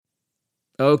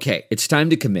Okay, it's time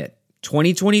to commit.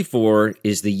 2024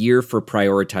 is the year for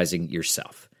prioritizing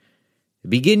yourself.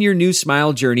 Begin your new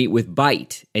smile journey with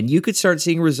Byte, and you could start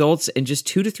seeing results in just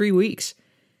 2 to 3 weeks.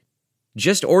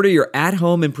 Just order your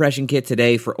at-home impression kit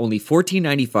today for only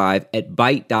 $14.95 at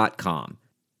Byte.com.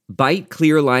 Byte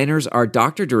clear liners are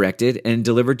doctor-directed and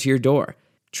delivered to your door.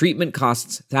 Treatment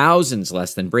costs thousands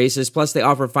less than braces, plus they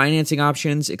offer financing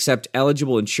options, accept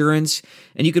eligible insurance,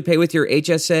 and you could pay with your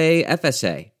HSA,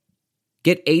 FSA.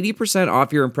 Get 80%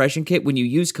 off your impression kit when you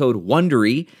use code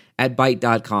WONDERY at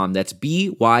Byte.com. That's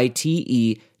BYTE.com.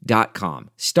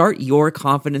 Start your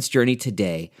confidence journey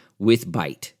today with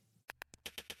Byte.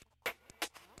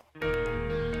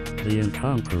 The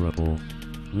Incomparable,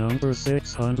 number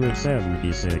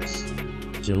 676,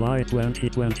 July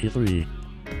 2023.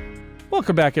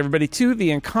 Welcome back, everybody, to The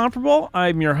Incomparable.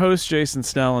 I'm your host, Jason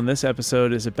Snell, and this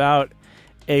episode is about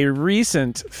a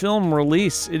recent film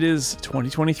release. It is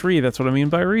 2023. That's what I mean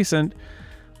by recent.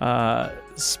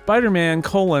 Spider-Man: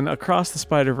 Across the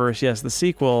Spider-Verse. Yes, the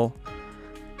sequel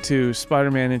to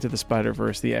Spider-Man Into the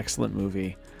Spider-Verse, the excellent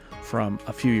movie from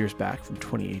a few years back, from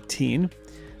 2018.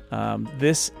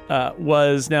 This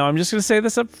was, now I'm just going to say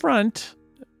this up front,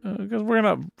 because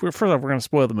first off, we're going to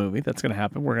spoil the movie. That's going to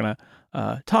happen. We're going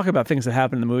to talk about things that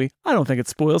happen in the movie. I don't think it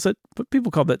spoils it, but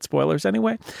people call that spoilers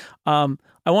anyway.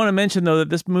 I want to mention, though, that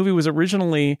this movie was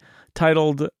originally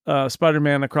titled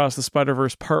Spider-Man Across the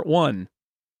Spider-Verse Part 1.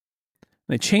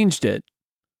 They changed it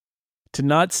to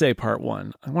not say Part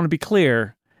 1. I want to be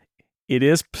clear. It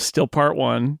is still Part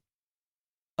 1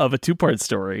 of a two-part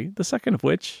story, the second of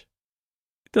which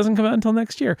doesn't come out until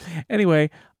next year. Anyway,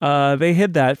 they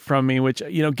hid that from me, which,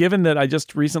 given that I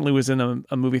just recently was in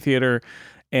a movie theater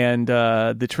and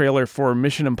the trailer for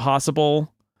Mission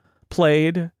Impossible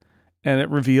played, and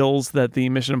it reveals that the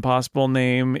Mission Impossible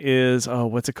name is,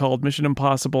 what's it called? Mission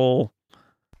Impossible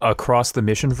Across the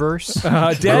Missionverse?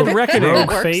 Dead Reckoning.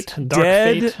 Rogue Fate.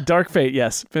 Dark Fate,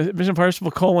 yes. Mission Impossible: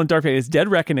 Dark Fate. It's Dead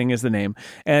Reckoning is the name.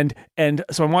 And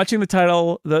so I'm watching the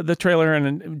title, the trailer,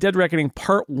 and Dead Reckoning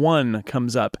Part 1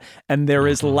 comes up, and there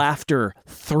is laughter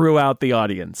throughout the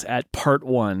audience at Part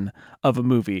 1 of a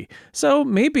movie. So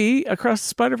maybe Across the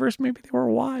Spider-Verse, maybe they were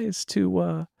wise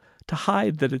to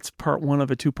hide that it's Part 1 of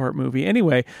a two-part movie.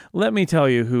 Anyway, let me tell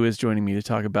you who is joining me to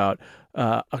talk about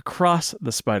Across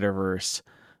the Spider-Verse,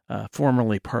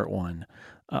 formerly Part 1.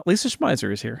 Lisa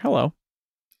Schmeiser is here. Hello.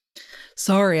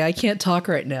 Sorry, I can't talk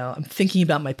right now. I'm thinking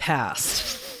about my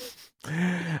past.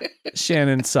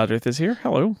 Shannon Sudderth is here.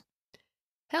 Hello.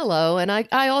 Hello, and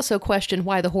I also question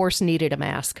why the horse needed a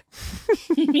mask.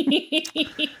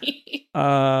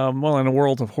 Well, in a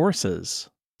world of horses,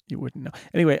 you wouldn't know.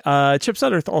 Anyway, Chip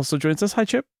Sudderth also joins us. Hi,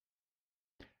 Chip.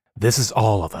 This is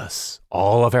all of us,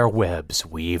 all of our webs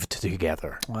weaved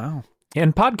together. Wow.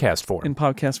 In podcast form. In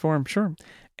podcast form, sure.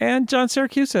 And John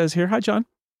Syracuse is here. Hi, John.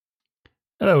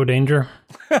 Hello, Danger.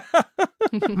 Look,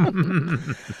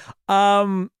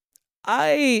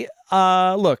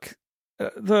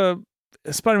 the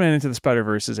Spider-Man Into the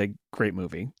Spider-Verse is a great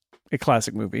movie, a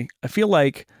classic movie. I feel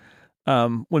like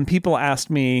when people asked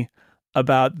me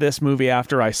about this movie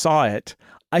after I saw it,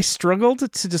 I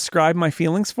struggled to describe my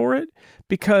feelings for it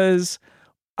because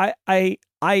I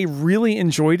really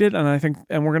enjoyed it, and I think,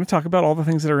 and we're going to talk about all the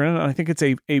things that are in it. And I think it's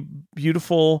a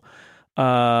beautiful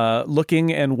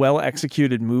looking and well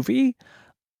executed movie.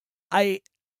 I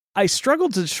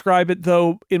struggled to describe it,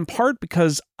 though, in part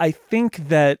because I think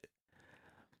that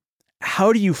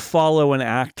how do you follow an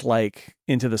act like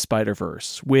Into the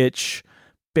Spider-Verse, which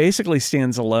basically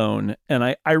stands alone, and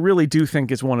I really do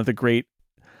think is one of the great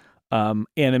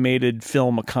animated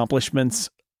film accomplishments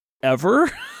ever.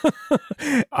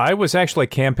 I was actually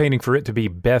campaigning for it to be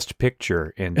Best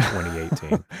Picture in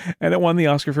 2018. And it won the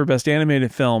Oscar for Best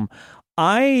Animated Film.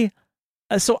 I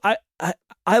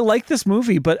like this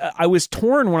movie, but I was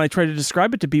torn when I tried to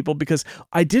describe it to people because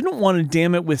I didn't want to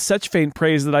damn it with such faint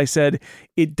praise that I said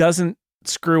it doesn't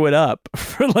screw it up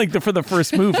for the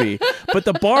first movie. but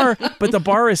the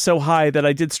bar is so high that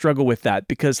I did struggle with that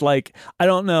because, like, I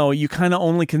don't know, you kind of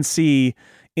only can see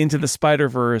Into the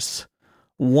Spider-Verse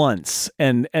once,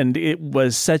 and it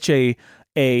was such a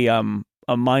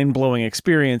mind-blowing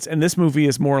experience. And this movie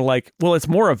is more like, well, it's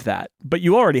more of that, but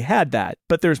you already had that,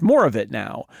 but there's more of it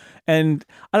now. And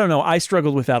I don't know, I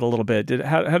struggled with that a little bit.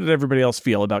 How did everybody else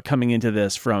feel about coming into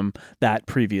this from that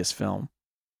previous film?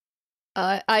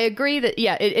 I agree that,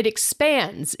 yeah, it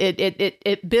expands,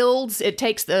 it builds, it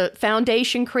takes the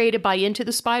foundation created by Into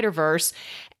the Spider-Verse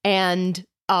and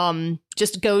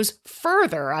just goes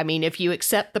further. I mean, if you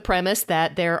accept the premise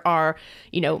that there are,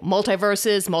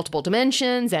 multiverses, multiple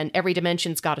dimensions, and every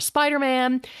dimension's got a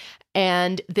Spider-Man,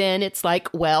 and then it's like,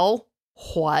 well,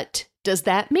 what does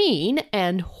that mean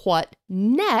and what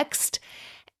next?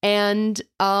 And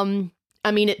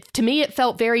to me, it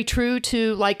felt very true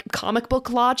to like comic book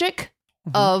logic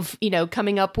of,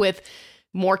 coming up with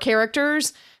more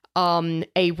characters,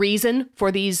 a reason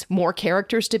for these more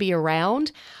characters to be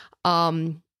around.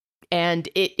 And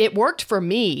it worked for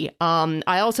me.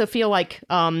 I also feel like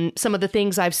some of the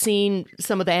things I've seen,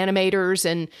 some of the animators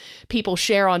and people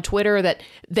share on Twitter, that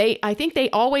I think they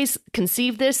always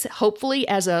conceive this hopefully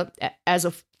as a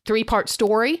 3-part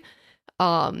story.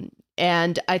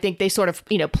 And I think they sort of,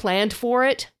 planned for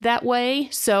it that way.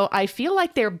 So I feel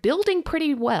like they're building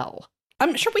pretty well.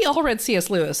 I'm sure we all read C.S.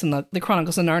 Lewis in the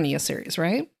Chronicles of Narnia series,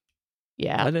 right?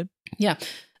 Yeah. I did. Yeah.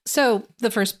 So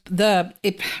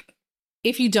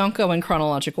if you don't go in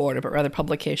chronological order, but rather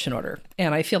publication order,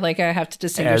 and I feel like I have to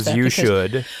distinguish that. As you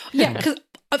should. Yeah, because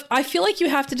I feel like you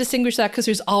have to distinguish that because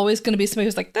there's always going to be somebody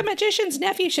who's like, the magician's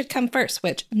nephew should come first,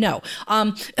 which, no.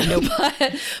 Nope.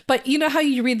 But you know how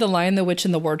you read The Lion, the Witch,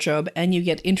 and the Wardrobe, and you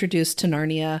get introduced to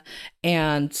Narnia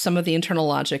and some of the internal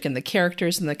logic and the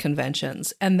characters and the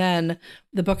conventions. And then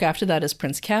the book after that is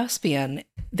Prince Caspian.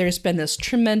 There's been this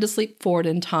tremendous leap forward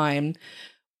in time.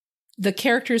 The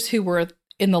characters who were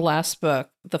in the last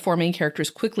book, the 4 main characters,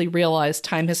 quickly realized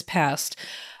time has passed.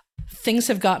 Things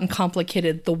have gotten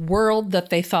complicated. The world that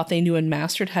they thought they knew and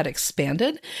mastered had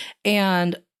expanded.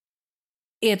 And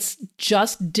it's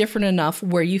just different enough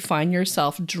where you find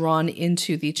yourself drawn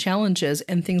into the challenges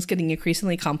and things getting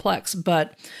increasingly complex.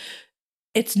 But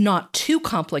it's not too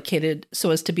complicated so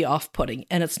as to be off-putting,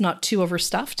 and it's not too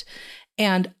overstuffed.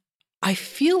 And I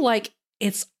feel like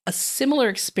it's a similar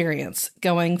experience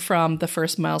going from the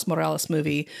first Miles Morales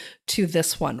movie to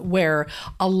this one, where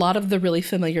a lot of the really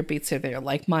familiar beats are there,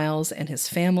 like Miles and his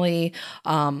family,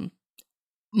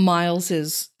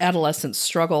 Miles's adolescent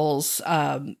struggles,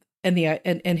 and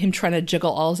him trying to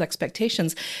juggle all his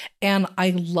expectations. And I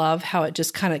love how it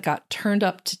just kind of got turned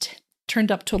up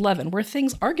to 11, where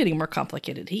things are getting more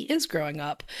complicated. He is growing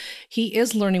up. He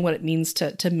is learning what it means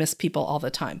to miss people all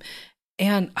the time.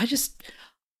 And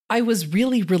I was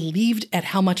really relieved at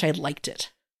how much I liked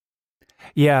it.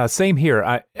 Yeah, same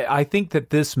here. I think that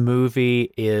this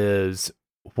movie is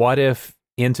what if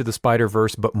Into the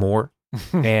Spider-Verse, but more.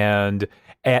 And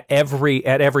at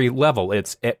every level,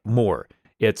 it's more.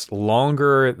 It's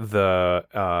longer.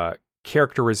 The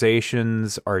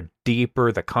characterizations are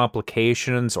deeper. The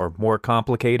complications are more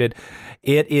complicated.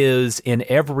 It is in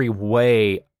every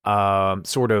way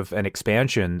sort of an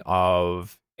expansion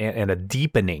of and a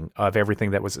deepening of everything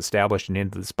that was established in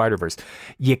Into the Spider-Verse.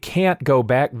 You can't go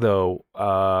back, though,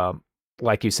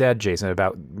 like you said, Jason,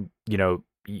 about,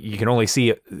 you can only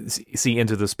see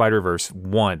Into the Spider-Verse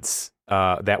once,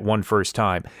 that one first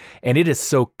time. And it is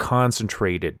so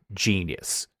concentrated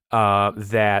genius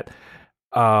that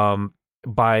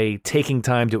by taking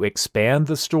time to expand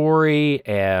the story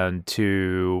and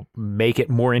to make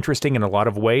it more interesting in a lot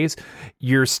of ways,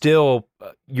 you're still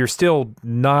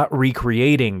not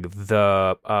recreating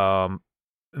the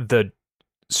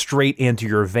straight into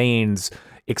your veins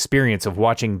experience of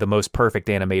watching the most perfect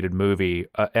animated movie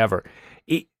ever.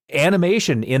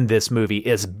 Animation in this movie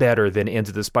is better than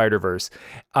Into the Spider-Verse,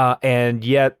 and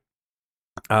yet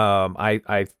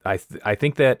I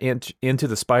think that Into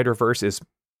the Spider-Verse is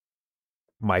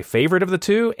my favorite of the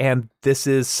two, and this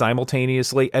is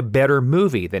simultaneously a better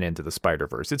movie than Into the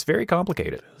Spider-Verse. It's very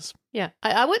complicated. Yeah,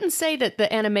 I wouldn't say that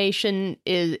the animation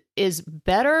is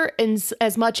better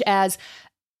as much as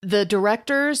the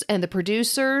directors and the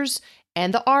producers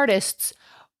and the artists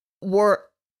were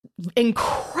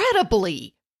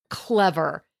incredibly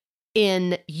clever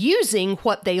in using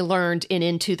what they learned in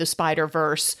Into the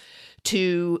Spider-Verse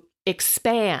to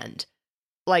expand.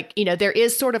 Like, there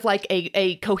is sort of like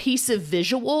a cohesive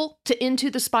visual to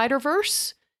Into the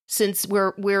Spider-Verse, since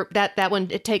we're that one,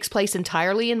 it takes place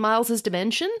entirely in Miles's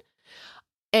dimension.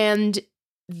 And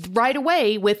right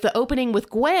away with the opening with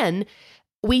Gwen,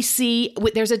 we see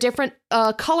there's a different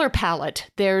color palette.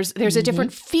 There's a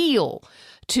different feel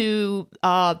to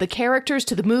the characters,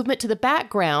 to the movement, to the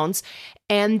backgrounds.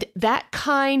 And that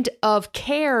kind of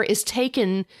care is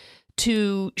taken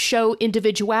to show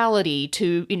individuality,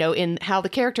 to, in how the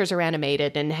characters are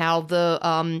animated and how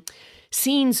the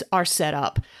scenes are set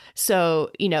up.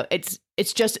 So, it's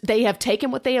just they have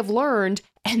taken what they have learned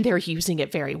and they're using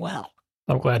it very well.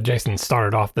 I'm glad Jason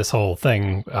started off this whole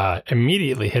thing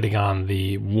immediately hitting on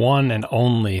the one and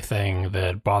only thing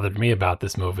that bothered me about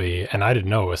this movie, and I didn't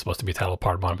know it was supposed to be titled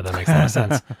Part 1, but that makes a lot of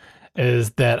sense,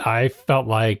 is that I felt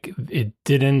like it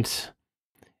didn't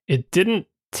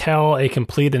tell a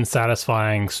complete and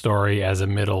satisfying story as a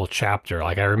middle chapter.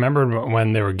 Like, I remember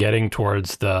when they were getting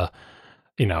towards the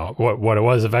what it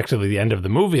was effectively the end of the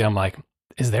movie, I'm like,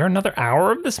 is there another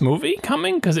hour of this movie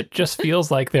coming? Because it just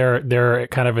feels like they're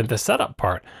kind of in the setup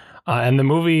part. And the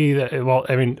movie,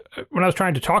 when I was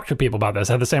trying to talk to people about this,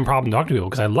 I had the same problem talking to people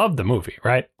because I love the movie,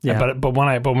 right? Yeah. But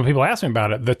when people ask me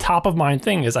about it, the top of mind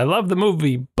thing is I love the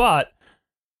movie, but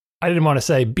I didn't want to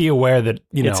say be aware that,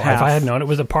 if I had known it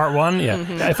was a part one,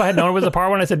 if I had known it was a part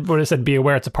one, would have said be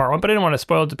aware it's a part one, but I didn't want to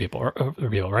spoil it to people or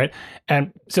people, right?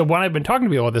 And so when I've been talking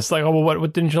to people about this, like, oh, well,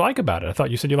 what didn't you like about it? I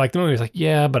thought you said you liked the movie. It's like,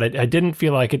 yeah, but I didn't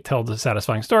feel like it tells a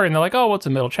satisfying story. And they're like, oh, well, it's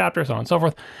a middle chapter, so on and so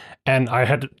forth. And I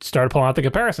had to start pulling out the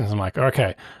comparisons. I'm like,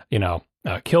 okay,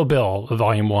 Kill Bill,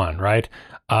 Volume 1, right?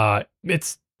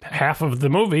 It's half of the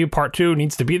movie. Part 2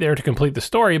 needs to be there to complete the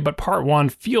story, but part 1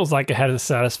 feels like it had a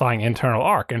satisfying internal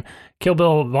arc. And Kill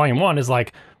Bill Volume 1 is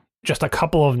like just a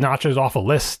couple of notches off a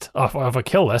list, of a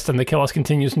kill list, and the kill list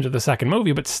continues into the second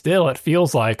movie, but still it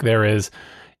feels like there is,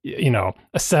 a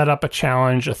setup, a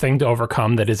challenge, a thing to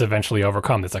overcome that is eventually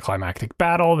overcome. There's a climactic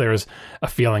battle. There's a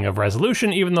feeling of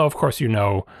resolution, even though, of course,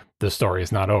 the story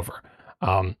is not over.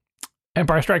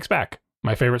 Empire Strikes Back,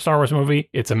 my favorite Star Wars movie.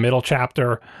 It's a middle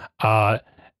chapter.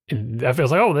 That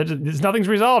feels like, nothing's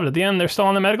resolved. At the end, they're still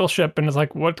on the medical ship, and it's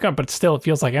like, what's going on? But still, it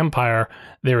feels like Empire.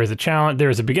 There is a challenge. There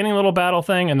is a beginning little battle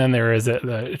thing, and then there is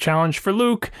a challenge for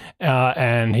Luke,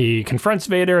 and he confronts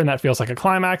Vader, and that feels like a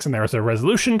climax, and there is a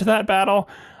resolution to that battle.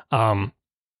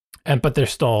 But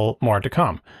there's still more to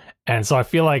come. And so I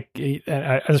feel like,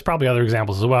 there's probably other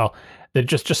examples as well, that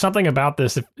just something about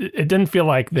this, it didn't feel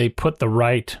like they put the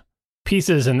right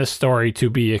pieces in this story to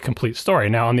be a complete story.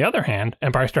 Now, on the other hand,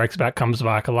 Empire Strikes Back comes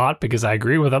back a lot because I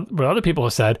agree with what other people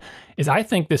have said, is I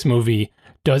think this movie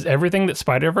does everything that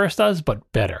Spider-Verse does, but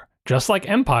better. Just like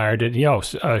Empire did,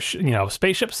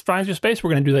 spaceships flying through space,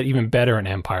 we're going to do that even better in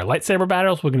Empire. Lightsaber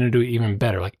battles, we're going to do it even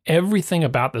better. Like, everything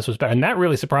about this was better. And that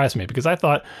really surprised me because I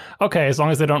thought, okay, as long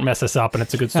as they don't mess this up and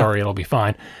it's a good story, it'll be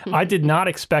fine. I did not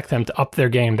expect them to up their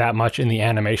game that much in the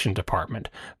animation department,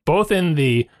 both in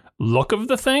the look of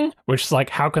the thing, which is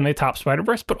like, how can they top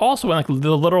Spider-Verse, but also in like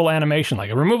the literal animation,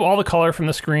 like remove all the color from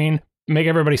the screen, make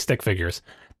everybody stick figures.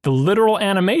 The literal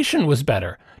animation was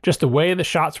better. Just the way the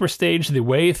shots were staged, the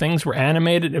way things were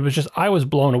animated, it was just, I was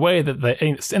blown away that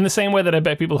in the same way that I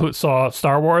bet people who saw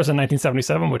Star Wars in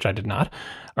 1977, which I did not,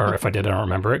 or if I did, I don't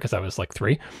remember it because I was like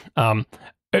 3,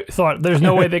 thought there's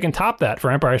no way they can top that for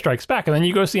Empire Strikes Back. And then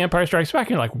you go see Empire Strikes Back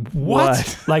and you're like,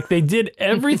 what? Like, they did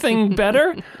everything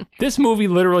better? This movie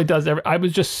literally does I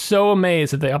was just so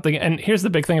amazed that they upped the game. And here's the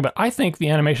big thing about, I think the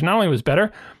animation not only was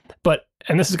better, but,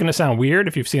 and this is going to sound weird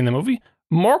if you've seen the movie,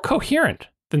 more coherent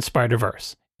than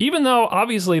Spider-Verse. Even though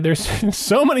obviously there's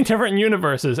so many different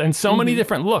universes and so many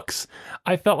different looks,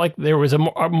 I felt like there was a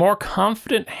more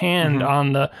confident hand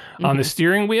on the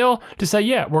steering wheel to say,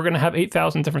 yeah, we're going to have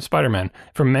 8,000 different Spider-Men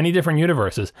from many different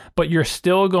universes, but you're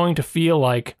still going to feel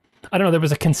like, I don't know, there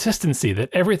was a consistency that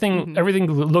everything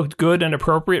looked good and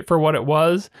appropriate for what it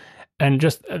was. And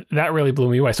just that really blew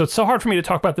me away. So it's so hard for me to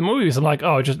talk about the movies. I'm like,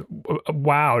 oh, it just,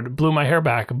 wow, it blew my hair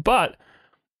back. But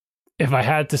if I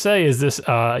had to say, is this,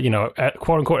 quote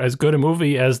unquote, as good a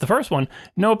movie as the first one?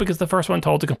 No, because the first one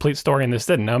told a complete story and this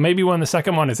didn't. Now, maybe when the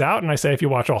second one is out and I say if you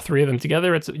watch all 3 of them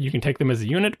together, you can take them as a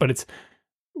unit, but it's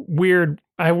weird.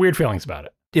 I have weird feelings about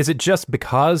it. Is it just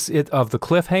because of the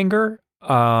cliffhanger?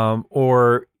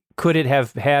 Or could it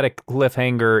have had a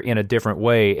cliffhanger in a different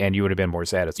way and you would have been more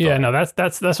satisfied? Yeah, no, that's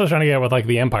what I was trying to get with like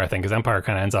the Empire thing, because Empire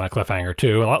kind of ends on a cliffhanger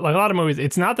too. Like a lot of movies,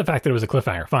 it's not the fact that it was a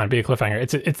cliffhanger. Fine, be a cliffhanger.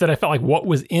 It's that I felt like what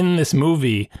was in this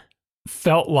movie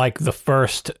felt like the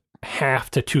first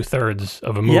half to 2/3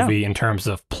 of a movie in terms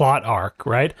of plot arc,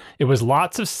 right? It was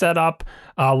lots of setup,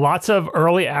 lots of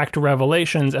early act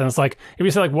revelations, and it's like, if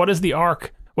you say like, what is the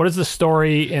arc? What is the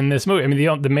story in this movie? I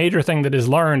mean, the major thing that is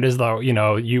learned is though, you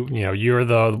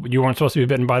weren't supposed to be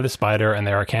bitten by the spider, and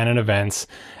there are canon events,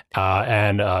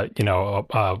 Gwen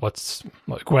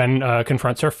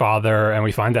confronts her father, and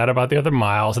we find out about the other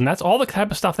Miles, and that's all the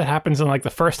type of stuff that happens in like the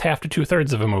first half to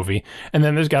 2/3 of a movie, and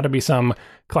then there's got to be some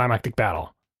climactic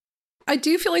battle. I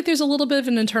do feel like there's a little bit of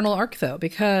an internal arc though,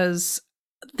 because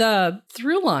the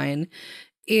through line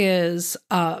is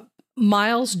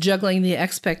Miles juggling the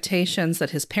expectations that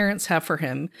his parents have for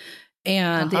him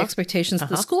and the expectations that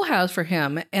the school has for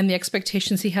him and the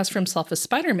expectations he has for himself as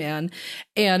Spider-Man,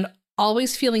 and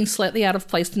always feeling slightly out of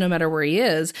place no matter where he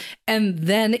is. And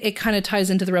then it kind of ties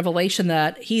into the revelation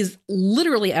that he's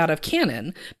literally out of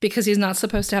canon because he's not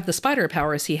supposed to have the spider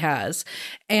powers he has.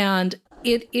 And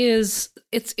It is.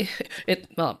 It's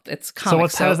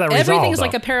comics. How does that resolve? Everything is though?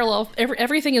 like a parallel.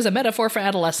 Everything is a metaphor for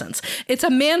adolescence. It's a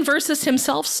man versus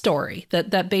himself story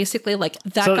that basically got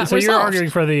resolved. So you're arguing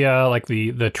for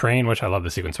the train, which I love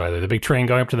the sequence, by the way, the big train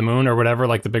going up to the moon or whatever,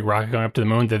 like the big rocket going up to the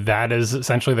moon. That is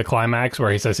essentially the climax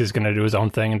where he says he's going to do his own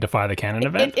thing and defy the canon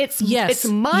event. It's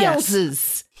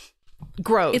Miles's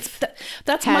growth.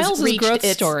 That's has Miles's reached growth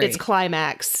story. its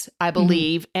climax, I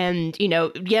believe. And,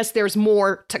 yes, there's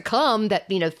more to come, that,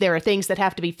 there are things that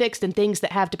have to be fixed and things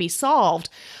that have to be solved.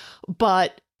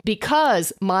 But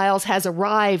because Miles has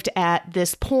arrived at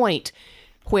this point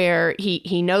where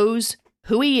he knows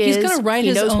who he is. He's going to write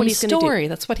his knows own what he's gonna story. do.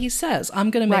 That's what he says.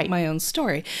 I'm going to make my own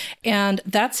story. And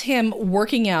that's him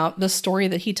working out the story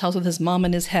that he tells with his mom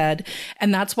in his head.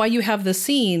 And that's why you have the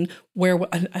scene where,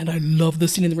 and I love the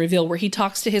scene in the reveal, where he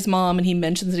talks to his mom and he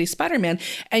mentions that he's Spider-Man.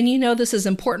 And this is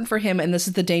important for him. And this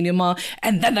is the denouement.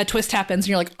 And then that twist happens and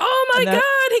you're like, oh my God,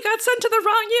 he got sent to the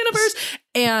wrong universe.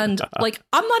 And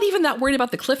I'm not even that worried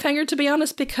about the cliffhanger, to be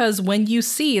honest, because when you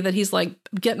see that he's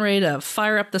getting ready to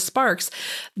fire up the sparks,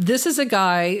 this is a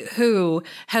guy who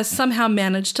has somehow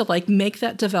managed to make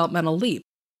that developmental leap.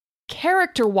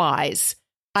 Character-wise,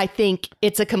 I think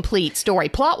it's a complete story.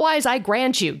 Plot-wise, I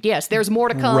grant you, yes, there's more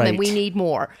to come and we need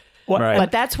more.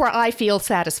 But that's where I feel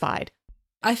satisfied.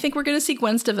 I think we're going to see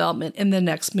Gwen's development in the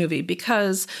next movie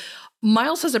because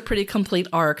Miles has a pretty complete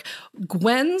arc.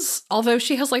 Gwen's, although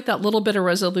she has that little bit of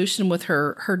resolution with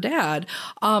her dad,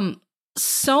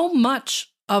 so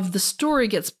much of the story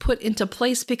gets put into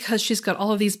place because she's got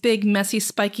all of these big, messy,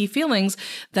 spiky feelings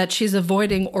that she's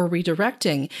avoiding or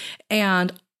redirecting.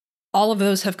 And all of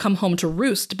those have come home to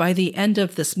roost by the end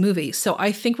of this movie. So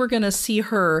I think we're going to see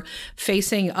her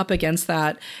facing up against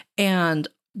that and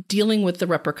dealing with the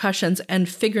repercussions and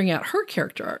figuring out her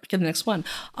character arc in the next one.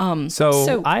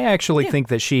 So I actually think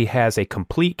that she has a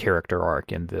complete character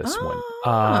arc in this one.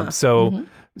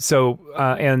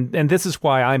 And this is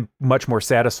why I'm much more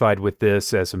satisfied with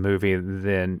this as a movie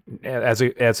than as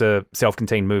a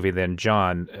self-contained movie than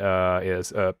John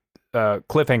is.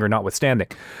 Cliffhanger notwithstanding,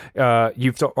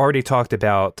 you've already talked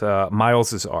about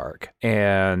Miles's arc,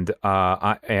 and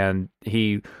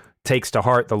he takes to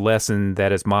heart the lesson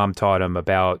that his mom taught him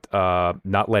about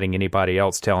not letting anybody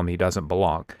else tell him he doesn't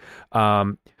belong.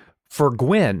 For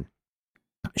Gwen,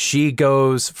 she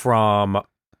goes from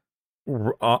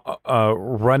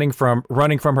running from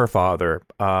her father,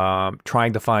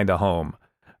 trying to find a home,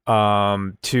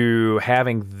 to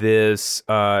having this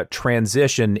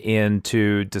transition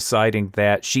into deciding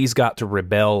that she's got to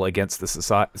rebel against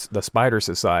the Spider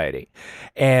Society.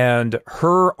 And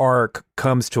her arc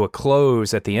comes to a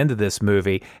close at the end of this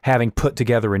movie, having put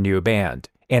together a new band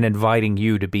and inviting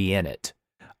you to be in it.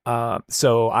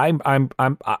 So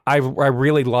I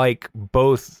really like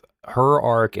both her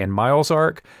arc and Miles'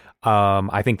 arc.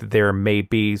 I think that there may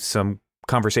be some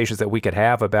conversations that we could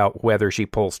have about whether she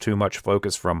pulls too much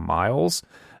focus from Miles,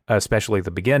 especially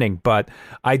the beginning. But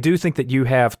I do think that you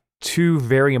have two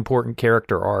very important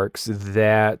character arcs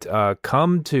that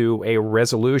come to a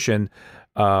resolution.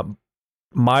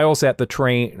 Miles at the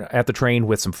train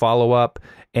with some follow up,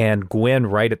 and Gwen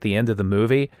right at the end of the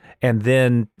movie, and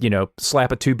then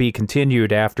slap a to be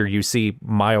continued after you see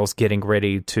Miles getting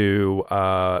ready to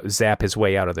zap his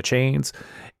way out of the chains.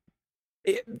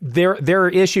 There are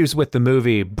issues with the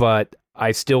movie, but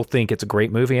I still think it's a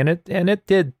great movie, and it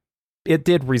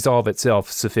did resolve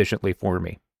itself sufficiently for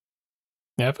me.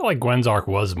 Yeah, I feel like Gwen's arc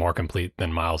was more complete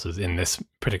than Miles's in this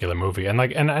particular movie, and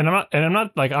I'm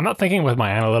not thinking with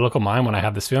my analytical mind when I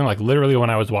have this feeling. Literally,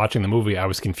 when I was watching the movie, I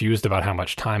was confused about how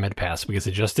much time had passed because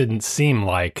it just didn't seem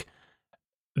like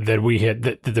that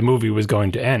that the movie was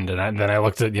going to end. And then I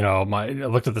looked at I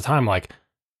looked at the time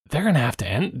they're going to have to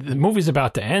end. The movie's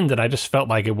about to end, and I just felt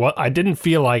like I didn't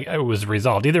feel like it was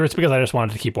resolved. Either it's because I just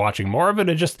wanted to keep watching more of it.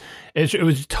 It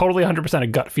was totally 100% a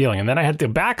gut feeling. And then I had to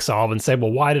back solve and say,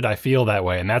 well, why did I feel that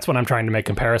way? And that's when I'm trying to make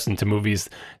comparison to movies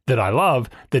that I love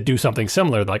that do something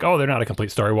similar. Oh, they're not a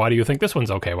complete story. Why do you think this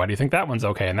one's okay? Why do you think that one's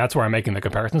okay? And that's where I'm making the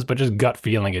comparisons, but just gut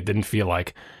feeling. It didn't feel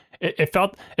like it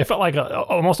felt like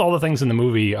almost all the things in the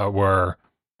movie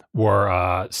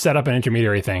were set up in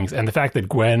intermediary things, and the fact that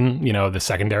Gwen, the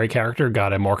secondary character,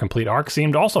 got a more complete arc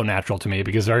seemed also natural to me,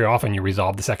 because very often you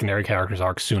resolve the secondary character's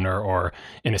arc sooner or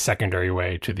in a secondary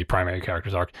way to the primary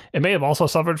character's arc. It may have also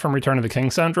suffered from Return of the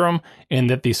King syndrome, in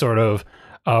that the sort of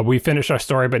we finished our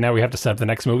story but now we have to set up the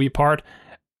next movie part.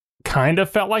 kind of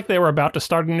felt like they were about to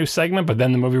start a new segment, but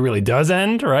then the movie really does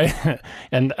end, right?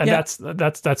 and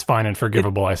that's fine and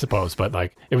forgivable, I suppose. But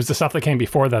like, it was the stuff that came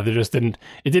before that just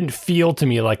didn't feel to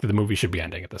me like the movie should be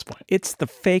ending at this point. It's the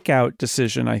fake out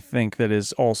decision, I think, that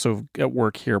is also at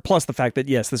work here. Plus the fact that,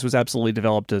 yes, this was absolutely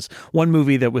developed as one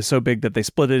movie that was so big that they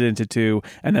split it into two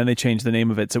and then they changed the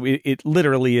name of it. So it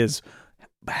literally is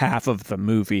half of the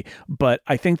movie. But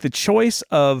I think the choice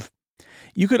of,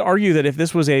 you could argue that if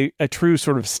this was a true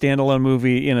sort of standalone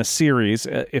movie in a series,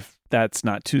 if that's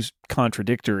not too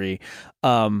contradictory,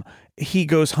 he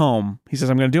goes home. He says,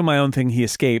 I'm going to do my own thing. He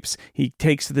escapes. He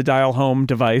takes the dial home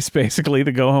device, basically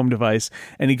the go home device,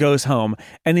 and he goes home.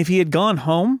 And if he had gone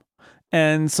home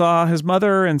and saw his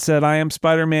mother and said, I am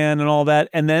Spider-Man and all that,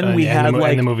 and then we had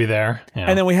in the movie there. Yeah.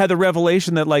 And then we had the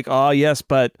revelation that like, oh, yes,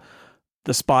 but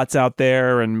the Spot's out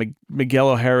there and Miguel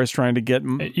O'Hara's trying to get,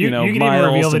 you can even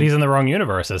reveal that he's in the wrong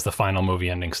universe as the final movie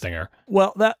ending stinger.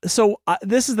 Well,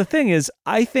 this is the thing is,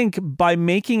 I think by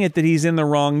making it that he's in the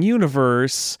wrong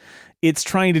universe, it's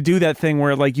trying to do that thing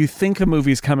where like you think the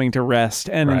movie's coming to rest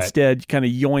and instead kind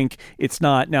of yoink, it's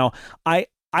not. Now, I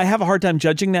have a hard time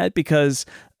judging that because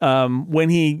when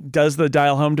he does the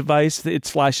dial home device, it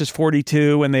flashes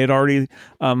 42 and they had already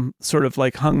sort of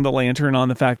like hung the lantern on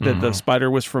the fact that the spider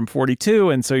was from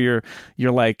 42. And so you're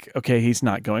like, okay, he's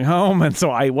not going home. And so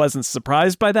I wasn't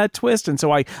surprised by that twist. And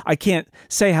so I can't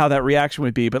say how that reaction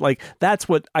would be, but like, that's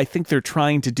what I think they're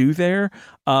trying to do there.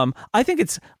 I think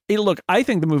I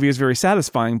think the movie is very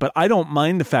satisfying, but I don't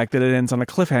mind the fact that it ends on a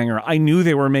cliffhanger. I knew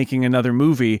they were making another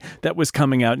movie that was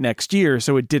coming out next year,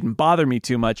 so it didn't bother me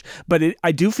too much. But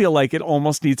I do feel like it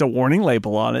almost needs a warning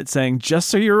label on it saying, just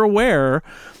so you're aware,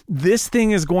 this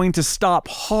thing is going to stop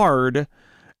hard,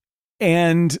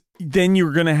 and then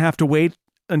you're going to have to wait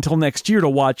until next year to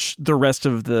watch the rest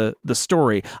of the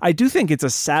story. I do think it's a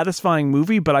satisfying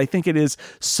movie, but I think it is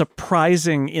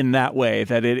surprising in that way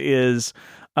that it is...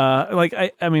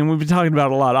 I mean, we've been talking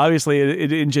about it a lot. Obviously,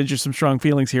 it engenders some strong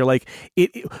feelings here. Like,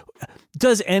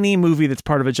 does any movie that's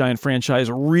part of a giant franchise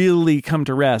really come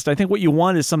to rest? I think what you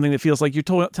want is something that feels like you're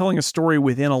telling a story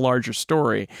within a larger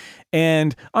story.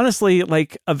 And honestly,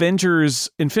 like Avengers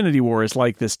Infinity War is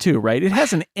like this too, right? It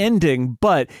has an ending,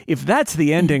 but if that's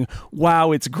the ending,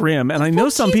 wow, it's grim. And I know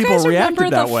some people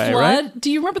reacted that way, right? Do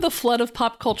you remember the flood of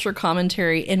pop culture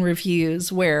commentary and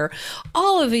reviews where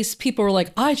all of these people were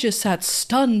like, I just sat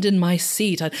stunned in my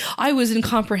seat. I was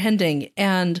incomprehending.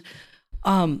 And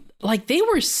like they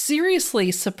were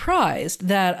seriously surprised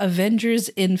that Avengers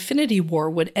Infinity War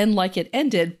would end like it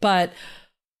ended, but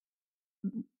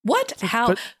what?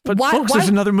 How? But why, folks, there's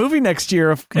another movie next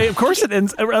year. Of course it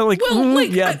ends. Like,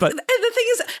 yeah, but and the thing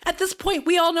is, at this point,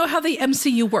 we all know how the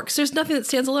MCU works. There's nothing that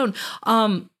stands alone.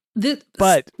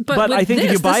 But I think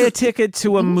if you buy a ticket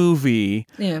to a movie,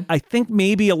 I think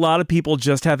maybe a lot of people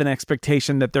just have an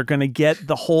expectation that they're going to get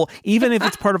the whole, even if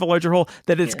it's part of a larger whole,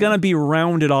 that it's going to be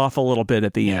rounded off a little bit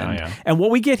at the end. Yeah. And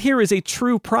what we get here is a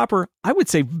true, proper, I would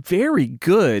say very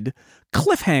good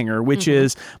cliffhanger, which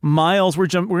is Miles. We're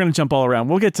going to jump all around.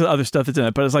 We'll get to other stuff that's in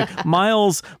it, but it's like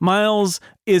Miles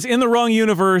is in the wrong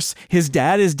universe. His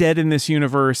dad is dead in this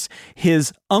universe.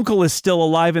 His uncle is still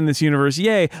alive in this universe.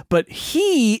 Yay. But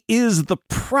he is the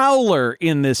Prowler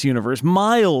in this universe.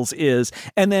 Miles is.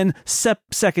 And then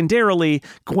secondarily,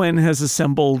 Gwen has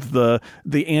assembled the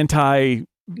anti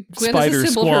Spider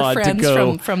Squad her to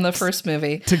go from the first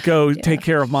movie to go take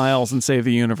care of Miles and save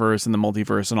the universe and the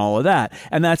multiverse and all of that.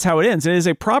 And that's how it ends. It is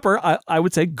a proper, I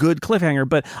would say, good cliffhanger.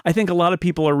 But I think a lot of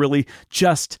people are really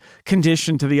just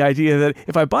conditioned to the idea that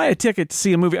if I buy a ticket to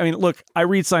see a movie, I mean, look, I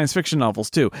read science fiction novels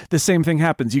too. The same thing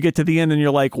happens. You get to the end and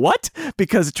you're like, what?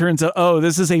 Because it turns out, oh,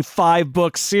 this is a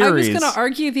 5-book series. I was going to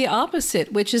argue the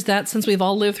opposite, which is that since we've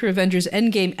all lived through Avengers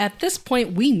Endgame, at this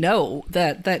point, we know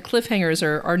that cliffhangers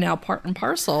are now part and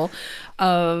parcel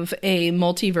of a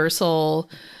multiversal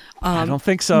I don't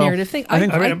think so. Narrative thing. I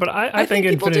think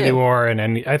Infinity War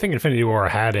I think Infinity War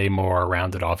had a more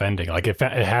rounded off ending. Like it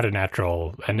had a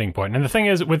natural ending point. And the thing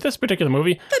is, with this particular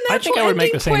movie, I think I would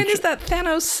make the same. The point is that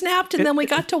Thanos snapped, and then we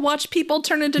got to watch people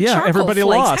turn into charcoal everybody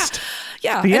flakes. Lost.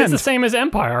 Yeah, it's the same as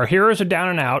Empire. Our heroes are down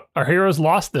and out. Our heroes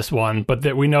lost this one,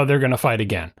 but we know they're going to fight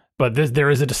again. But there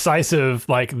is a decisive,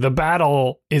 like, the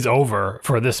battle is over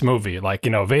for this movie. Like,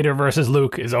 Vader versus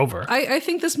Luke is over. I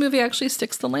think this movie actually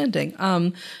sticks the landing.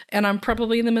 And I'm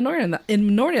probably in the minority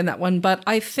on that one. But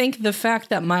I think the fact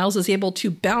that Miles is able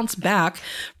to bounce back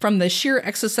from the sheer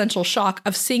existential shock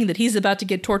of seeing that he's about to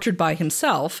get tortured by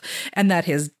himself and that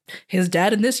his his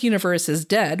dad in this universe is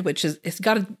dead, which is, it's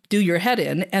got to do your head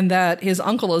in, and that his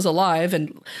uncle is alive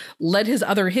and led his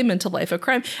other him into life of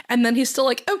crime. And then he's still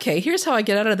like, okay, here's how I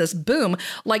get out of this. Boom.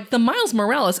 Like the Miles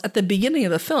Morales at the beginning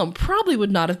of the film probably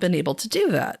would not have been able to do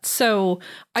that. So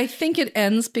I think it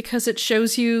ends because it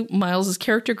shows you Miles's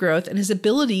character growth and his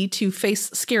ability to face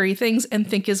scary things and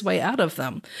think his way out of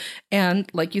them. And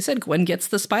like you said, Gwen gets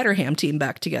the Spider-Ham team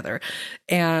back together,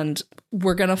 and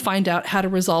we're going to find out how to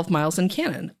resolve Miles in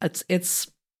canon.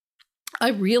 I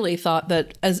really thought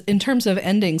that, as in terms of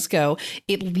endings go,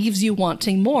 it leaves you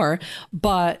wanting more,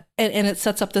 but and it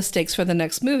sets up the stakes for the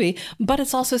next movie, but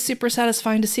it's also super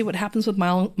satisfying to see what happens with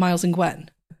Miles and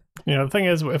Gwen. You know, the thing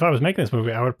is, if I was making this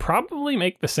movie, I would probably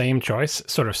make the same choice,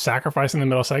 sort of sacrificing the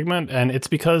middle segment. And it's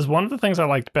because one of the things I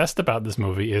liked best about this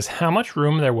movie is how much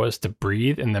room there was to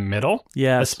breathe in the middle.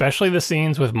 Yes. Especially the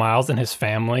scenes with Miles and his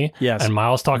family. Yes. And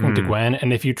Miles talking to Gwen.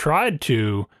 And if you tried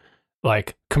to,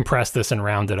 like, compress this and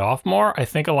round it off more, I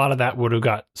think a lot of that would have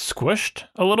got squished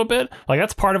a little bit. Like,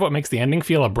 that's part of what makes the ending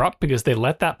feel abrupt, because they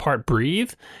let that part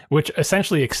breathe, which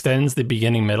essentially extends the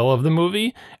beginning middle of the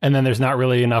movie, and then there's not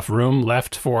really enough room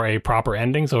left for a proper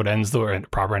ending, so it ends the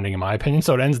proper ending in my opinion,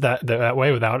 so it ends that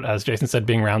way without, as Jason said,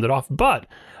 being rounded off. But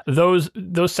those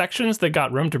sections that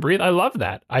got room to breathe, I love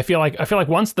that. I feel like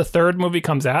once the third movie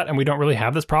comes out and we don't really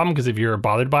have this problem, because if you're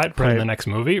bothered by it, put it in the next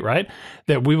movie, right?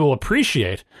 That we will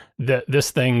appreciate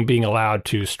this thing being allowed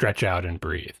to stretch out and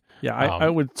breathe. Yeah, I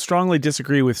would strongly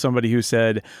disagree with somebody who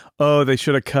said, "Oh, they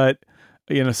should have cut,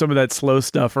 some of that slow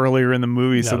stuff earlier in the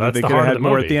movie so that they could have had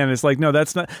more at the end." It's like, no,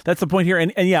 that's the point here.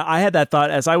 And yeah, I had that thought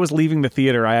as I was leaving the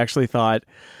theater. I actually thought,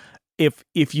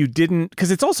 if you didn't, because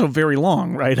it's also very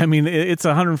long, right? I mean, it's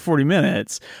 140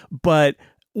 minutes, but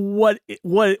why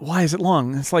is it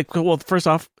long? It's like, well, first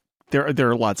off, there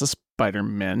are lots of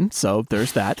Spider-Men, so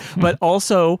there's that. But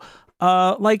also,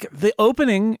 like the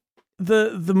opening,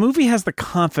 the movie has the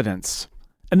confidence.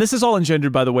 And this is all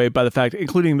engendered, by the way, by the fact,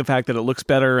 including the fact that it looks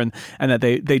better and that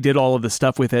they did all of the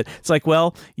stuff with it. It's like,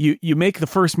 well, you make the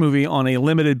first movie on a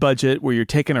limited budget where you're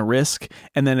taking a risk,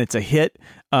 and then it's a hit,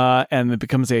 and it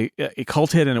becomes a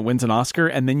cult hit and it wins an Oscar,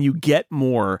 and then you get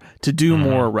more to do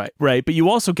more, right? But you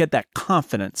also get that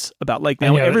confidence about, like,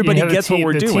 now everybody gets what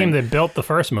we're doing. The team that built the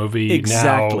first movie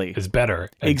now is better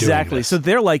at doing this. So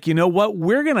they're like, you know what?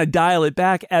 We're going to dial it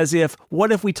back as if,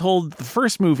 what if we told the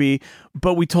first movie,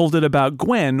 but we told it about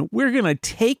Gwen? We're going to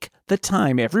take the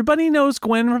time. Everybody knows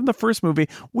Gwen from the first movie.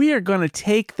 We are going to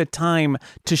take the time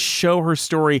to show her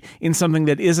story in something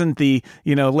that isn't the,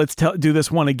 let's do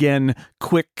this one again,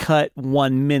 quick cut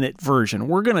 1 minute version.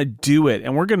 We're going to do it,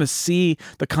 and we're going to see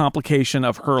the complication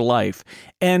of her life.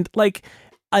 And like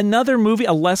another movie,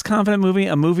 a less confident movie,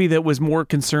 a movie that was more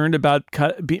concerned about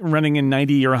running in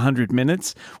 90 or 100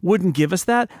 minutes, wouldn't give us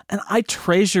that. And I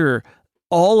treasure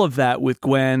all of that with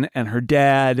Gwen and her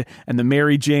dad and the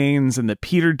Mary Janes and that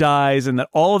Peter dies and that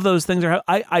all of those things are.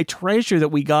 I treasure that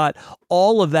we got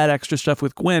all of that extra stuff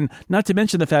with Gwen, not to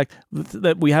mention the fact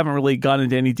that we haven't really gone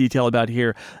into any detail about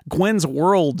here. Gwen's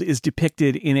world is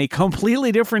depicted in a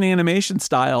completely different animation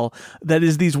style that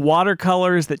is these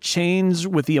watercolors that change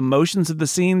with the emotions of the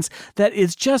scenes. That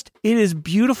is just, it is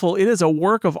beautiful. It is a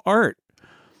work of art.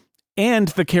 And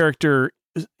the character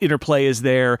interplay is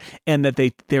there, and that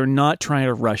they're not trying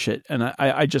to rush it. And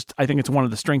I think it's one of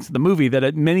the strengths of the movie that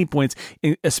at many points,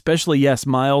 especially, yes,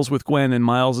 Miles with Gwen and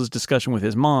Miles's discussion with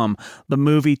his mom, the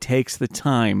movie takes the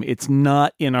time. It's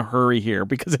not in a hurry here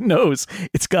because it knows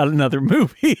it's got another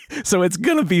movie. So it's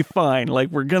going to be fine. Like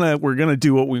we're going to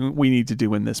do what we need to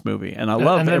do in this movie. And I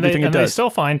love everything it does. They still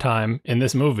find time in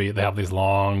this movie. They have these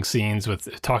long scenes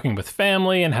with talking with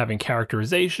family and having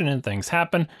characterization, and things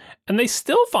happen. And they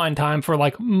still find time for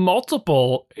like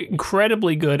multiple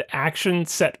incredibly good action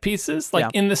set pieces, like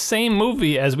in the same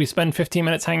movie as we spend 15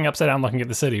 minutes hanging upside down looking at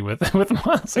the city with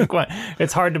Miles and Gwen.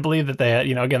 It's hard to believe that they had,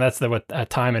 again, that's what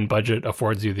time and budget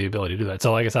affords you the ability to do that.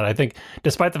 So like I said, I think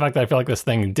despite the fact that I feel like this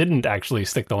thing didn't actually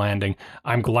stick the landing,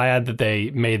 I'm glad that they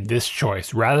made this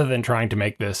choice rather than trying to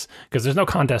make this, because there's no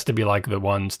contest to be like the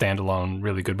one standalone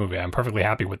really good movie. I'm perfectly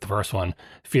happy with the first one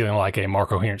feeling like a more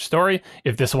coherent story.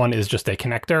 If this one is just a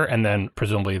connector, and then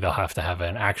presumably they'll have to have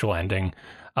an actual ending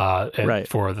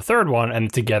for the third one,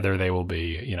 and together they will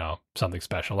be, something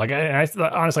special. Like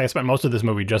honestly, I spent most of this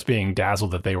movie just being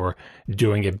dazzled that they were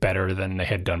doing it better than they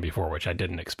had done before, which I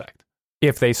didn't expect.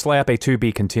 If they slap a to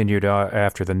be continued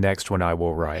after the next one, I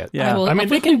will riot. Yeah, I mean,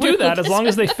 they can do that as long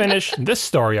as they finish this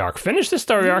story arc. Finish this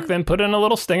story arc, then put in a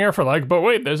little stinger for like, but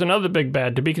wait, there's another big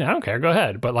bad to be. I don't care, go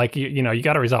ahead. But like, you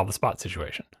got to resolve the Spot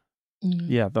situation.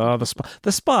 Yeah, the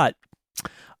Spot.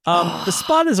 The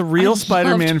Spot is a real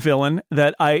Spider-Man villain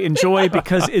that I enjoy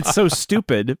because it's so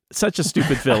stupid, such a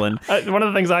stupid villain. One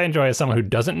of the things I enjoy as someone who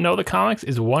doesn't know the comics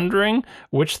is wondering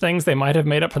which things they might have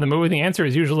made up for the movie. The answer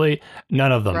is usually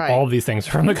none of them. Right. All of these things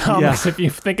are from the comics. Yeah. If you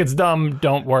think it's dumb,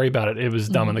 don't worry about it. It was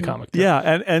dumb in the comic. Too.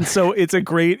 Yeah, and so it's a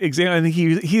great example. I think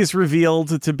he is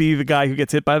revealed to be the guy who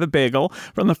gets hit by the bagel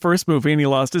from the first movie, and he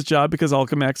lost his job because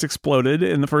Alchemax exploded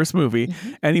in the first movie,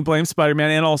 and he blames Spider-Man,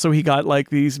 and also he got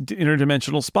like these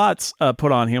interdimensional spots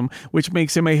put on him, which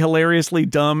makes him a hilariously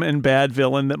dumb and bad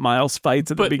villain that Miles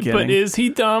fights at the beginning. But is he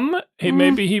dumb?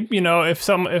 Maybe he,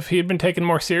 if he had been taken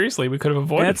more seriously, we could have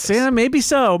avoided this. Yeah, maybe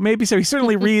so. He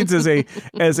certainly reads as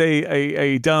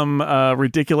a dumb,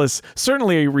 ridiculous,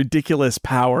 certainly a ridiculous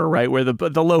power, right? Where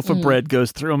the loaf of bread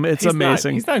goes through him. It's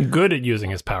amazing. He's not good at using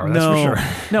his power. That's for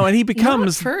sure. No, and he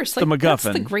becomes first. the MacGuffin.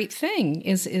 That's the great thing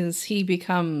is he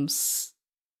becomes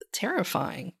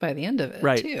terrifying by the end of it,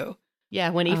 right. too.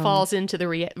 Yeah, when he falls into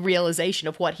the realization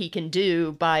of what he can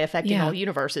do by affecting all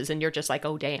universes, and you're just like,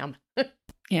 oh, damn.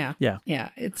 Yeah.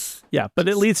 But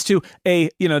it leads to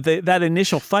that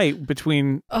initial fight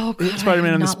between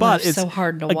Spider-Man and the Spot. It's so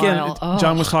hard in a again, while.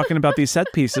 John was talking about these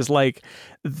set pieces, like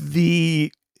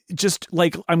I'm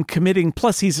committing.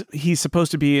 Plus, he's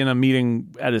supposed to be in a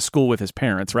meeting at his school with his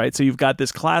parents, right? So you've got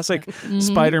this classic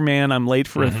Spider-Man, I'm late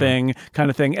for a thing kind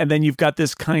of thing, and then you've got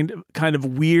this kind of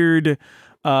weird,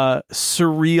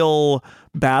 surreal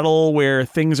battle where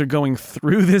things are going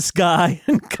through this guy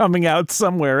and coming out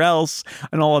somewhere else,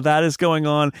 and all of that is going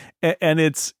on, and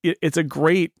it's a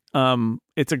great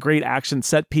action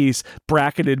set piece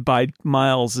bracketed by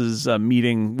Miles's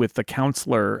meeting with the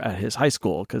counselor at his high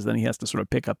school, because then he has to sort of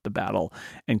pick up the battle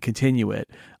and continue it,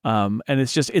 and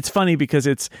it's funny because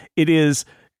it is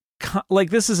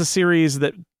like, this is a series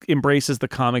that embraces the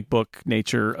comic book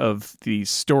nature of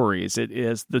these stories. It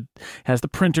has the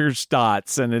printer's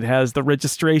dots, and it has the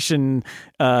registration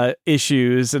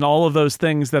issues, and all of those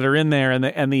things that are in there,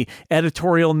 and the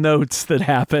editorial notes that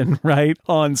happen right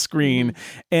on screen.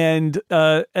 And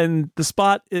the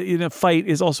Spot fight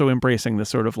is also embracing the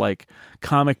sort of like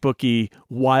comic booky,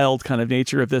 wild kind of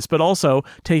nature of this, but also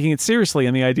taking it seriously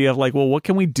in the idea of like, well, what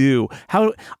can we do?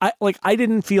 I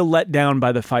didn't feel let down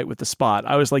by the fight with the Spot.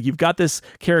 I was like, you've got this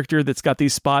character that's got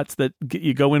these spots that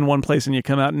you go in one place and you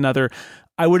come out another.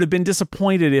 I would have been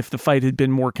disappointed if the fight had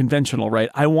been more conventional, right?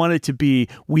 I want it to be,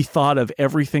 we thought of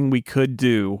everything we could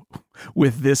do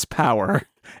with this power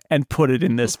and put it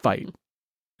in this fight.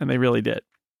 And they really did.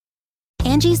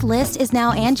 Angie's List is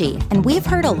now Angie, and we've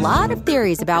heard a lot of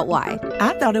theories about why.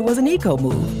 I thought it was an eco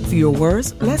move. Fewer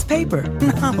words, less paper.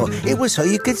 No, it was so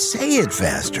you could say it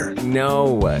faster.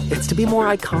 No, it's to be more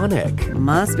iconic.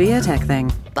 Must be a tech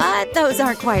thing. But those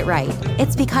aren't quite right.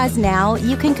 It's because now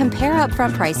you can compare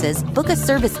upfront prices, book a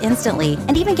service instantly,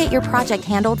 and even get your project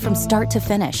handled from start to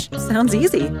finish. Sounds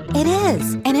easy. It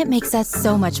is, and it makes us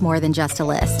so much more than just a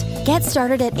list. Get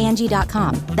started at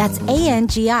Angie.com. That's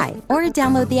ANGI, or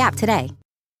download the app today.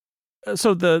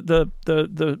 So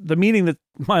the meeting that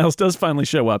Miles does finally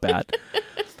show up at,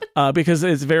 because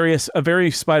it's a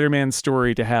very Spider-Man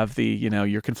story to have the,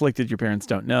 you're conflicted, your parents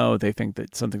don't know, they think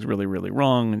that something's really, really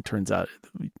wrong, and it turns out,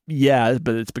 yeah,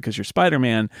 but it's because you're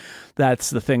Spider-Man. That's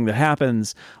the thing that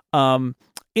happens.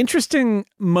 Interesting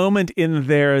moment in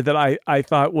there that I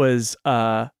thought was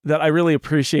that I really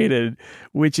appreciated,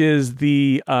 which is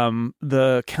the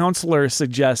counselor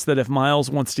suggests that if Miles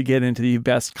wants to get into the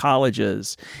best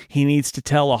colleges, he needs to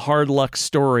tell a hard luck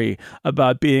story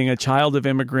about being a child of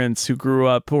immigrants who grew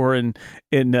up poor in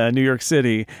New York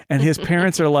City, and his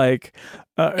parents are like,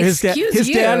 his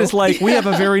dad is like, we have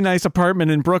a very nice apartment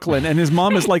in Brooklyn, and his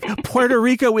mom is like, Puerto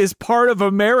Rico is part of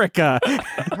America.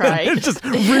 Right. Just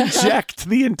reject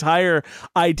the entire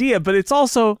idea. But it's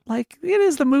also like, it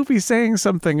is the movie saying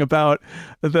something about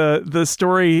the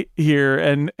story here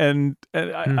and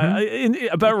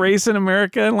about race in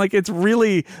America, and like, it's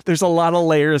really, there's a lot of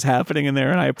layers happening in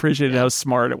there, and I appreciated how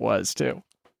smart it was too.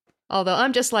 Although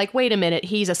I'm just like, wait a minute,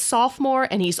 he's a sophomore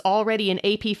and he's already in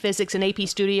AP Physics and AP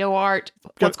Studio Art.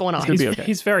 What's going on?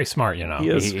 He's very smart, He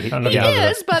is. He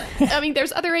is, but I mean,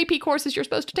 there's other AP courses you're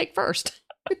supposed to take first.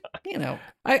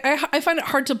 I find it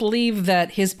hard to believe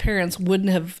that his parents wouldn't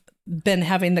have been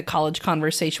having the college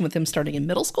conversation with him starting in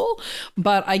middle school,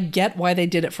 but I get why they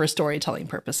did it for storytelling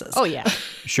purposes. Oh yeah,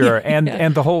 sure.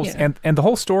 And the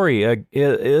whole story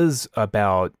is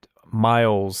about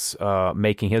Miles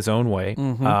making his own way,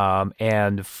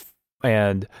 and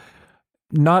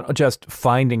not just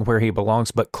finding where he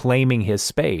belongs, but claiming his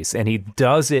space. And he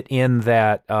does it in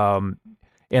that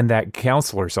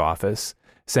counselor's office,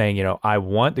 saying, I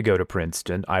want to go to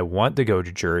Princeton, I want to go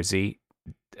to Jersey.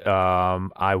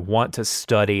 I want to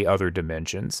study other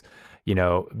dimensions.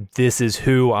 This is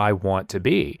who I want to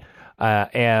be,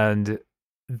 and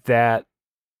that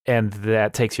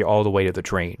takes you all the way to the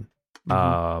train,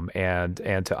 and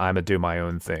to I'm gonna do my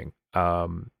own thing.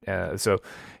 So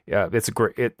yeah, it's a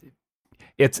great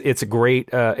it's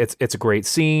a great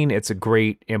scene. It's a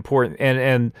great important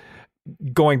and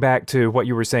going back to what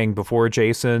you were saying before,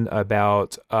 Jason,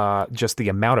 about just the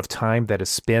amount of time that is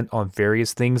spent on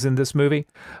various things in this movie.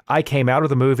 I came out of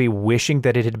the movie wishing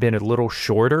that it had been a little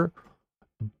shorter,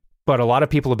 but a lot of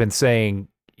people have been saying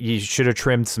you should have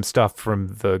trimmed some stuff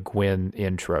from the Gwen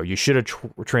intro. You should have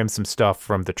trimmed some stuff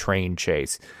from the train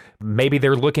chase. Maybe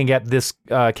they're looking at this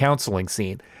counseling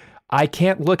scene. I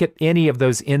can't look at any of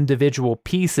those individual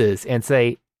pieces and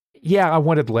say, yeah, I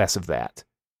wanted less of that.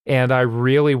 And I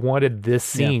really wanted this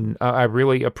scene. Yeah. I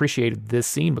really appreciated this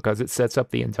scene because it sets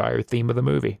up the entire theme of the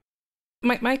movie.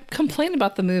 My complaint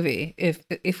about the movie,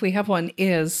 if we have one,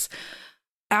 is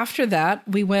after that,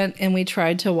 we went and we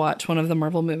tried to watch one of the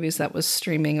Marvel movies that was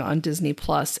streaming on Disney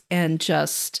Plus, and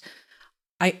just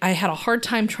I had a hard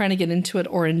time trying to get into it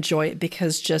or enjoy it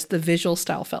because just the visual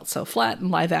style felt so flat and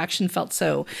live action felt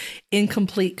so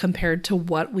incomplete compared to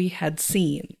what we had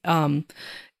seen.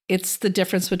 It's the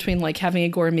difference between like having a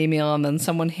gourmet meal and then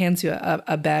someone hands you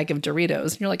a bag of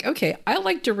Doritos and you're like, okay, I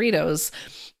like Doritos.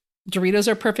 Doritos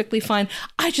are perfectly fine.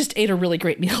 I just ate a really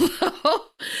great meal though.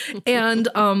 And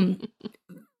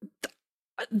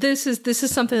this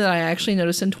is something that I actually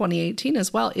noticed in 2018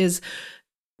 as well, is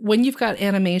when you've got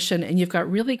animation and you've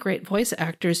got really great voice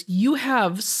actors, you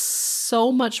have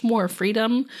so much more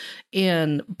freedom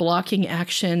in blocking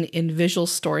action, in visual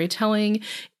storytelling,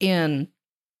 in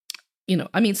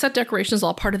set decoration is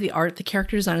all part of the art. The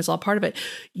character design is all part of it.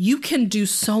 You can do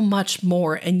so much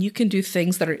more, and you can do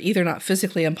things that are either not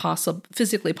physically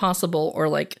possible,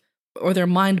 or they're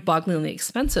mind-bogglingly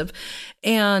expensive.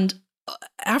 And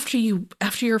after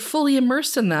you're fully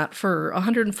immersed in that for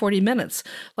 140 minutes,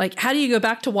 like, how do you go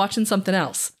back to watching something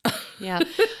else? Yeah.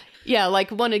 Yeah, like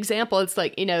one example, it's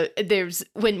like, there's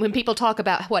when people talk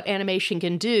about what animation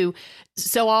can do,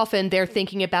 so often they're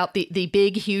thinking about the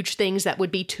big, huge things that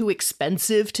would be too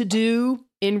expensive to do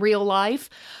in real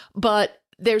life. But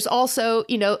there's also,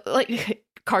 like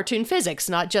cartoon physics,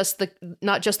 not just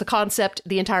the concept,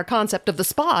 the entire concept of the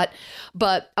spot,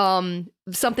 but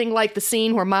something like the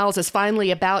scene where Miles is finally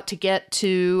about to get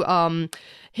to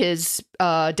his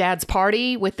dad's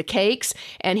party with the cakes,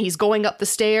 and he's going up the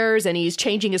stairs and he's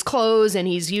changing his clothes and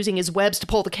he's using his webs to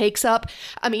pull the cakes up.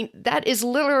 I mean, that is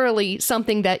literally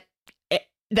something that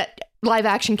live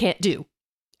action can't do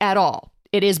at all.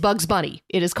 It is Bugs Bunny.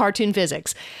 It is cartoon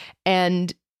physics.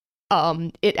 And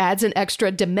it adds an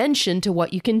extra dimension to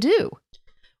what you can do.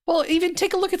 Well, even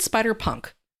take a look at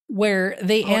Spider-Punk, where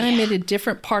they animated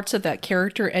different parts of that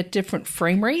character at different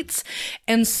frame rates.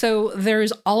 And so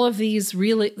there's all of these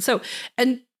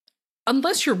and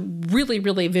unless you're really,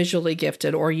 really visually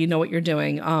gifted or you know what you're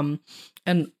doing,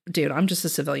 and dude, I'm just a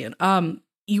civilian,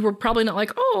 you were probably not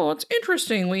like, oh, it's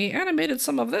interesting, we animated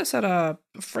some of this at a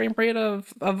frame rate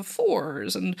of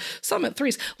 4s and some at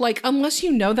 3s. Like, unless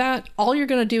you know that, all you're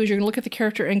going to do is you're going to look at the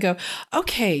character and go,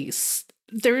 okay,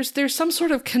 there's some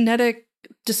sort of kinetic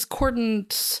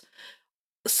discordant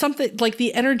something, like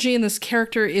the energy in this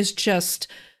character is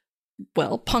just,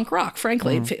 well, punk rock,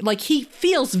 frankly. Like, he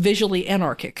feels visually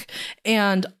anarchic,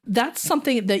 and that's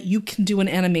something that you can do in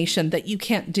animation that you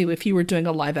can't do if you were doing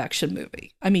a live action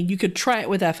movie. I mean, you could try it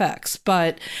with FX,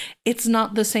 but it's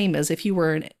not the same as if you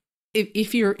were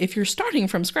if you're starting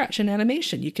from scratch in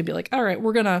animation. You could be like, all right,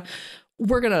 we're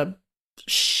gonna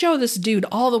show this dude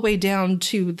all the way down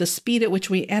to the speed at which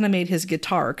we animate his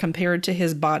guitar compared to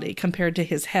his body, compared to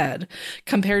his head,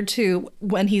 compared to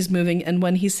when he's moving and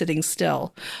when he's sitting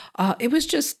still. It was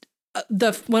just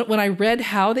when I read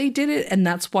how they did it, and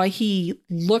that's why he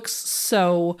looks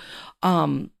so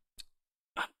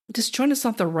disjointed is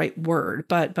not the right word,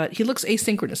 but he looks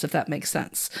asynchronous, if that makes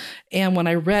sense. And when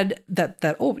I read that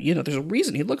there's a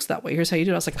reason he looks that way, here's how you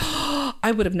do it, I was like, oh,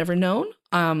 I would have never known.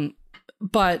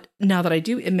 But now that I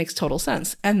do, it makes total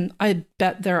sense. And I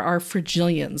bet there are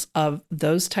fragillions of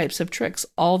those types of tricks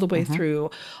all the way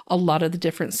through a lot of the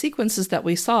different sequences that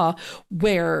we saw,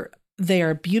 where they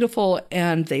are beautiful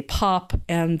and they pop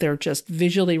and they're just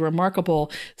visually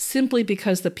remarkable, simply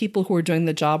because the people who are doing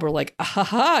the job are like,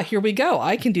 aha, here we go.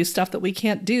 I can do stuff that we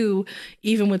can't do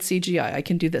even with CGI. I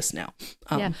can do this now.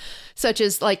 Such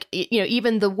as, like,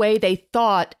 even the way they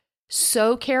thought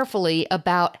so carefully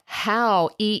about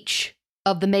how each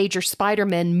of the major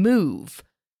Spider-Men move.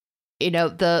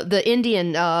 the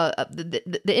Indian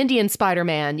the Indian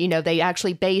Spider-Man, they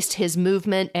actually based his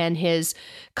movement and his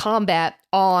combat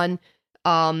on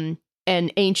an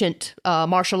ancient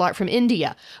martial art from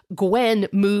India. Gwen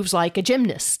moves like a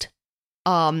gymnast.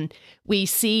 We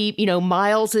see,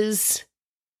 Miles's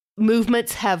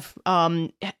movements have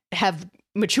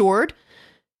matured.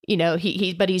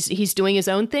 But he's doing his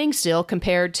own thing still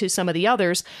compared to some of the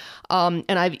others. And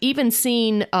I've even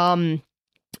seen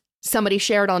somebody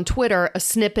shared on Twitter a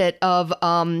snippet of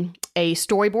a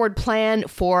storyboard plan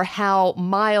for how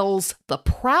Miles the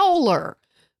Prowler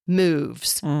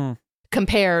moves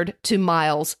compared to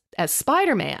Miles as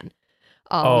Spider-Man.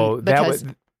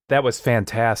 That was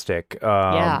fantastic.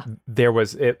 There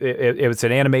was it was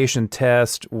an animation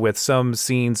test with some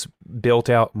scenes built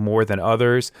out more than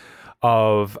others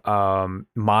of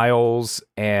Miles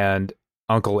and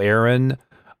Uncle Aaron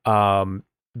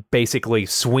basically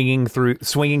swinging through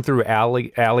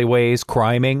alleyways,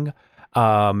 criming,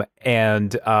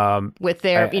 and with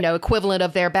their equivalent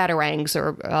of their batarangs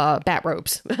or bat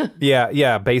ropes.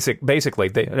 basically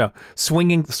they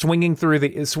swinging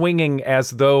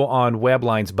as though on web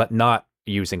lines, but not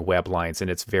using web lines, and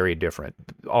it's very different.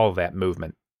 All of that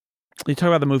movement. You talk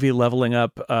about the movie leveling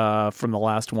up from the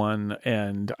last one,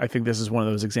 and I think this is one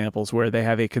of those examples where they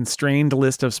have a constrained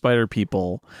list of spider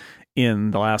people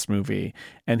in the last movie,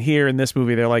 and here in this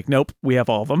movie they're like, nope, we have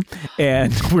all of them,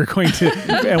 and we're going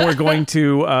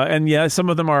to and yeah, some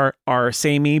of them are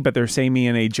samey, but they're samey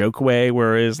in a joke way,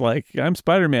 whereas like, I'm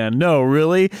Spider-Man, no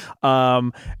really,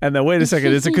 and then wait a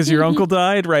second, is it because your uncle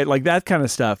died, right? Like that kind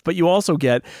of stuff. But you also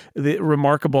get the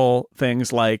remarkable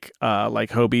things like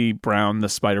Hobie Brown the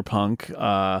Spider-Punk,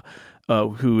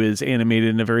 who is animated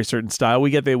in a very certain style.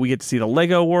 We get to see the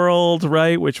Lego world,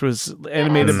 right, which was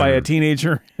animated by a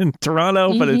teenager in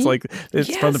Toronto, but it's like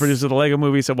from the producer of the Lego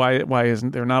movie. So why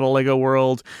isn't there not a Lego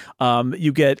world?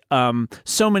 You get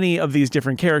so many of these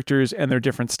different characters and their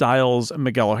different styles.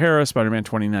 Miguel O'Hara, Spider-Man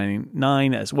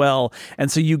 2099 as well,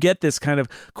 and so you get this kind of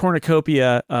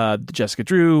cornucopia. Jessica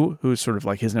Drew, who's sort of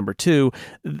like his number two.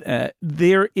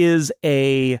 There is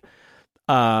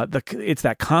it's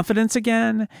that confidence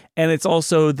again, and it's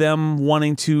also them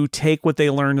wanting to take what they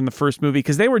learned in the first movie,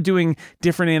 because they were doing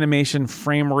different animation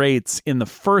frame rates in the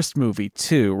first movie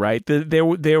too, right? They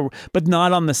were, but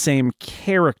not on the same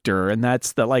character, and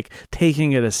that's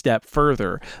taking it a step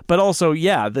further. But also,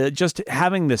 just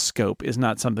having this scope is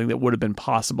not something that would have been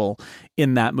possible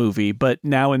in that movie. But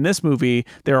now in this movie,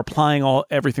 they're applying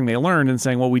everything they learned and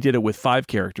saying, well, we did it with 5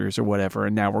 characters or whatever,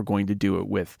 and now we're going to do it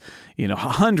with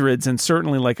hundreds, and certainly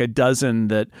like a dozen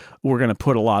that we're going to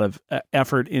put a lot of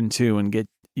effort into and get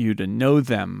you to know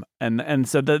them. And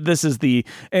so this is the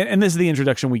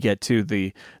introduction we get to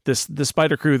the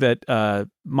Spider Crew that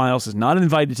Miles is not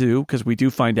invited to, because we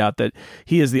do find out that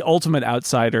he is the ultimate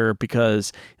outsider,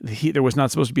 because there was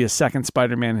not supposed to be a second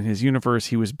Spider-Man in his universe.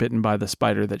 He was bitten by the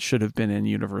spider that should have been in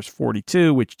Universe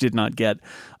 42, which did not get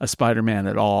a Spider-Man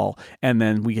at all. And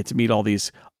then we get to meet all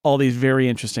these very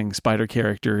interesting spider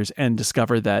characters and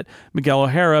discover that Miguel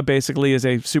O'Hara basically is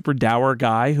a super dour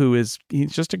guy he's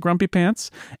just a grumpy pants,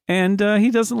 and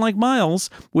he doesn't like Miles,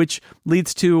 which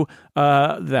leads to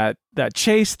that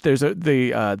chase. There's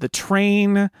the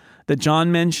train that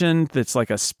John mentioned that's like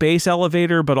a space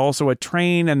elevator, but also a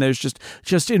train, and there's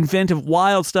just inventive,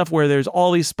 wild stuff where there's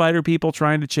all these spider people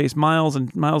trying to chase Miles,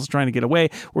 and Miles is trying to get away,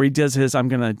 where he does his "I'm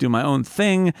gonna do my own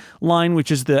thing" line, which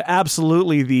is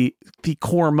absolutely the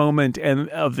core moment and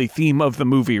of the theme of the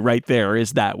movie right there,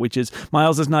 is that, which is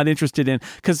Miles is not interested in,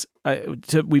 because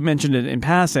we mentioned it in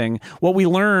passing, what we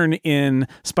learn in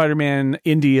Spider-Man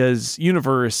India's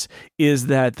universe is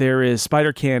that there is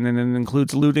spider canon, and it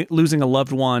includes losing a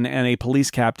loved one and a police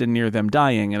captain near them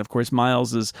dying. And of course,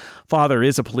 Miles's father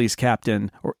is a police captain,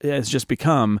 or has just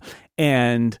become.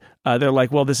 And they're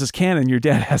like, well, this is canon. Your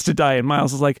dad has to die. And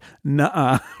Miles is like,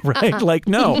 nuh-uh, right? Like,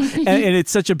 no. And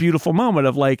it's such a beautiful moment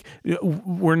of like,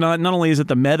 we're not only is it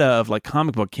the meta of like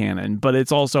comic book canon, but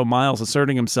it's also Miles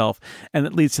asserting himself, and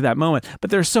it leads to that moment.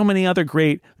 But there's so many other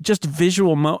great just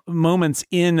visual moments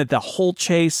in the whole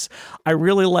chase. I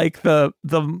really like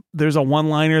there's a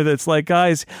one-liner that's like,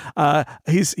 guys,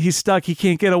 he's stuck. He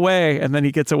can't get away. And then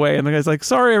he gets away. And the guy's like,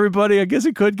 sorry, everybody. I guess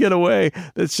he could get away.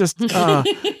 It's just,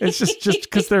 it's just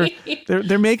because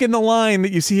they're making the line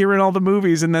that you see here in all the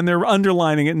movies, and then they're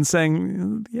underlining it and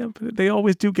saying, yeah, but they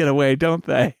always do get away, don't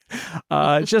they?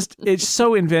 It's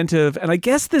so inventive. And I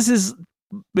guess is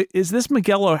this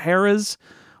Miguel O'Hara's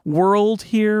world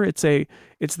here? It's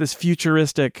this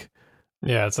futuristic.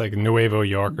 Yeah, it's like Nuevo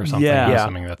York or something. Yeah. Or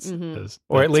something that's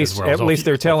or at least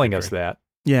they're telling us that.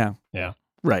 Yeah. Yeah.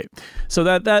 Right. So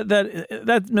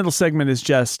that middle segment is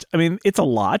just, I mean, it's a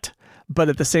lot, but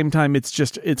at the same time,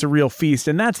 it's a real feast.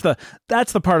 And that's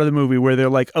the part of the movie where they're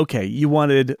like, okay, you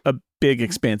wanted a big,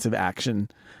 expansive action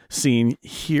scene.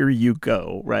 Here you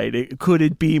go. Right. Could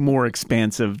it be more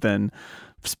expansive than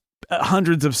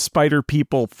hundreds of spider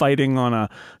people fighting on a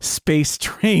space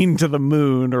train to the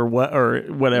moon or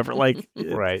whatever? Like,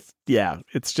 right. Yeah.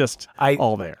 It's just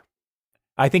all there.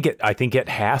 I think it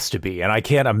has to be, and I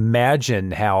can't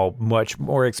imagine how much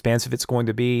more expansive it's going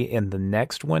to be in the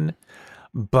next one.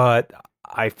 But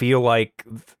I feel like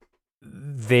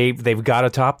they've got to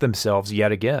top themselves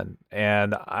yet again,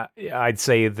 and I'd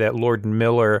say that Lord and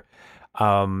Miller,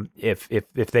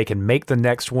 if they can make the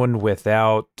next one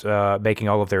without making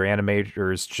all of their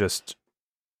animators just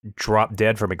drop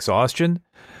dead from exhaustion,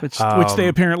 which they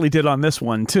apparently did on this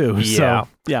one too. Yeah,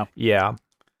 so, yeah.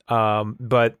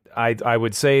 But I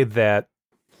would say that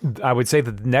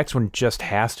the next one just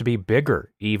has to be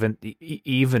bigger, even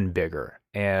bigger,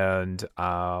 and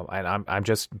I'm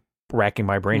just racking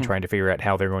my brain trying to figure out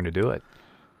how they're going to do it.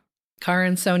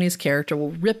 Karan Sony's character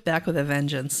will rip back with a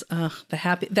vengeance. The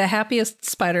happiest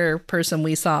spider person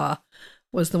we saw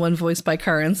was the one voiced by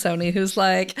Karan Sony, who's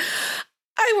like,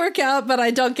 I work out, but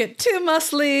I don't get too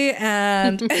muscly,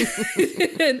 and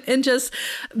and just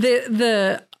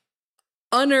the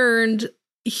unearned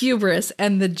hubris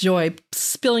and the joy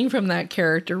spilling from that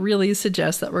character really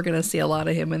suggests that we're going to see a lot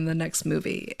of him in the next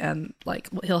movie, and like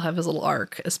he'll have his little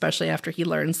arc, especially after he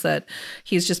learns that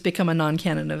he's just become a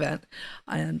non-canon event.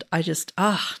 And I just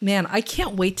man, I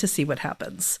can't wait to see what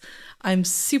happens. I'm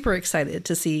super excited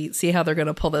to see how they're going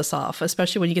to pull this off,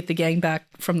 especially when you get the gang back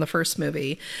from the first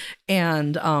movie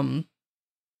and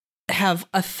have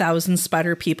 1,000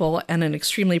 spider people and an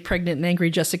extremely pregnant and angry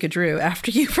Jessica Drew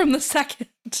after you from the second.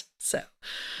 So,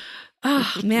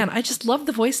 man, I just love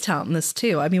the voice talent in this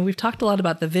too. I mean, we've talked a lot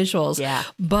about the visuals,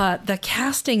 but the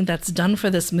casting that's done for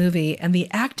this movie and the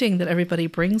acting that everybody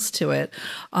brings to it,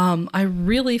 I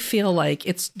really feel like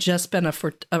it's just been a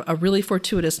really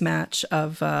fortuitous match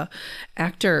of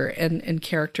actor and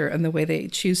character and the way they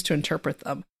choose to interpret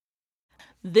them.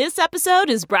 This episode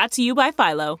is brought to you by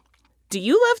Philo. Do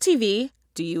you love TV?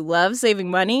 Do you love saving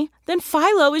money? Then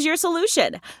Philo is your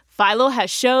solution. Philo has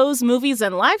shows, movies,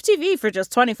 and live TV for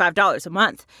just $25 a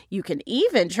month. You can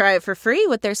even try it for free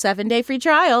with their 7-day free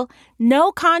trial.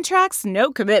 No contracts,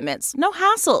 no commitments, no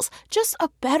hassles. Just a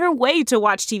better way to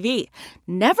watch TV.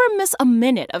 Never miss a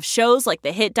minute of shows like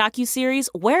the hit docuseries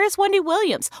Where is Wendy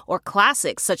Williams? Or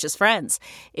classics such as Friends.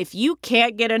 If you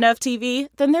can't get enough TV,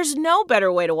 then there's no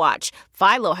better way to watch.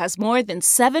 Philo has more than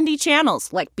 70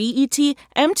 channels like BET,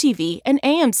 MTV, and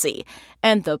AMC.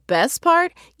 And the best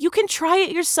part? You can try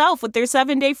it yourself with their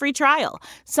 7-day free trial.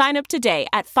 Sign up today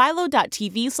at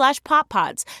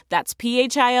philo.tv/poppods. That's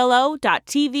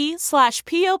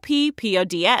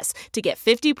philo.tv/POPPODS to get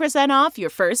 50% off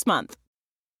your first month.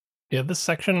 Yeah, this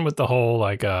section with the whole,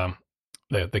 like, the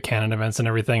canon events and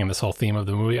everything and this whole theme of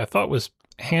the movie, I thought was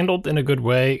handled in a good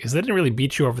way because they didn't really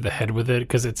beat you over the head with it,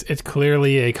 because it's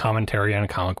clearly a commentary on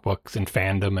comic books and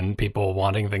fandom and people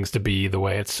wanting things to be the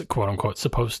way it's quote unquote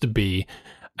supposed to be,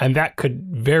 and that could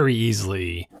very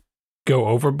easily go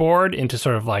overboard into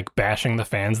sort of like bashing the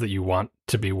fans that you want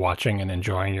to be watching and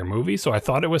enjoying your movie. So I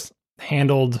thought it was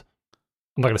handled,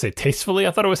 I'm not going to say tastefully,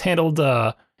 I thought it was handled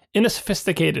in a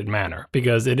sophisticated manner,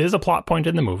 because it is a plot point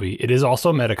in the movie. It is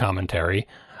also meta commentary,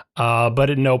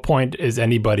 but at no point is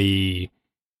anybody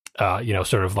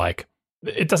sort of like,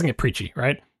 it doesn't get preachy,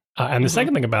 right? And the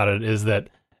second thing about it is that,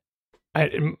 I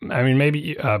mean,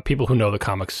 maybe people who know the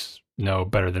comics know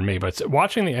better than me, but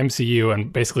watching the MCU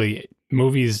and basically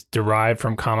movies derived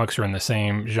from comics or in the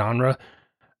same genre,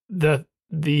 the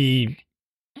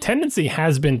tendency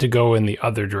has been to go in the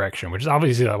other direction, which is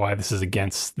obviously why this is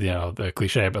against, the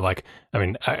cliche. But like, I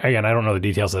mean, I don't know the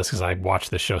details of this because I watched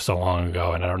this show so long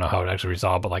ago and I don't know how it actually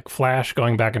resolved, but like Flash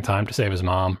going back in time to save his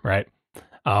mom, right?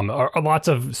 Or lots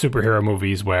of superhero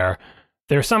movies where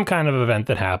there's some kind of event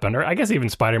that happened, or I guess even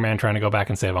Spider-Man trying to go back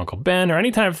and save Uncle Ben, or any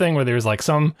type of thing where there's like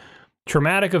some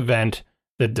traumatic event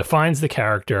that defines the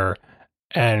character,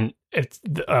 and it's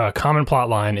a common plot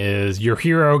line is your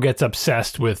hero gets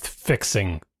obsessed with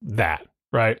fixing that,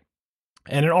 right?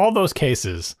 And in all those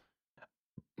cases,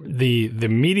 the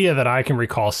media that I can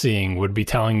recall seeing would be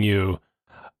telling you,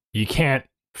 you can't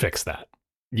fix that.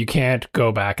 You can't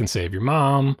go back and save your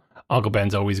mom. Uncle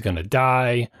Ben's always going to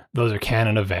die. Those are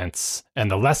canon events. And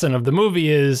the lesson of the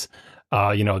movie is,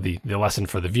 the lesson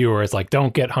for the viewer is like,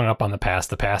 don't get hung up on the past.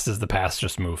 The past is the past.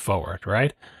 Just move forward,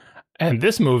 right? And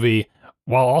this movie,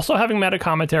 while also having meta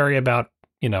commentary about,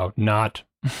 not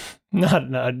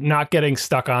not getting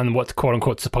stuck on what's quote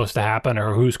unquote supposed to happen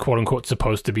or who's quote unquote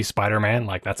supposed to be Spider-Man.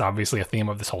 Like, that's obviously a theme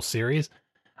of this whole series.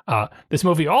 This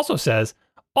movie also says,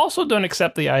 also don't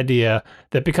accept the idea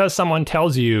that because someone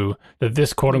tells you that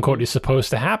this quote unquote is supposed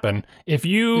to happen, if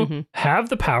you have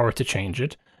the power to change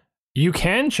it, you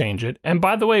can change it. And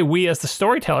by the way, we as the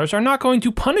storytellers are not going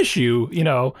to punish you,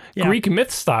 Greek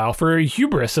myth style for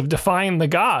hubris of defying the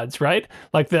gods, right?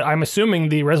 Like, I'm assuming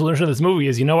the resolution of this movie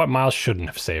is, you know what, Miles shouldn't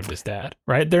have saved his dad,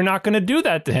 right? They're not going to do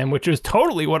that to him, which is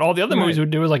totally what all the other movies would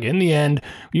do, is like, in the end,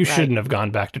 you shouldn't have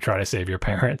gone back to try to save your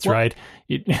parents, right?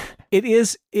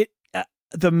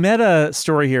 The meta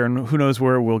story here, and who knows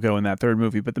where we'll go in that third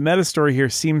movie, but the meta story here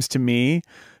seems to me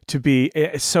to be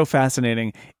so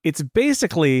fascinating. It's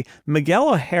basically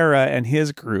Miguel O'Hara and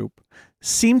his group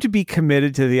seem to be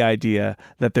committed to the idea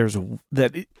that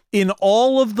that in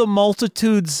all of the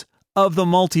multitudes of the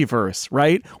multiverse,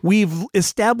 right? We've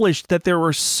established that there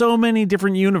were so many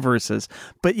different universes,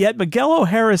 but yet Miguel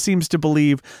O'Hara seems to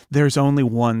believe there's only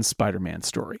one Spider-Man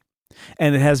story.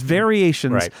 And it has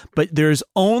variations, but there's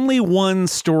only one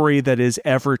story that is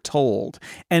ever told.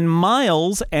 And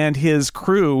Miles and his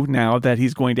crew now that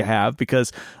he's going to have,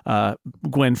 because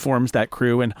Gwen forms that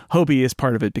crew, and Hobie is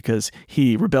part of it because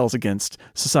he rebels against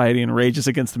society and rages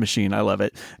against the machine. I love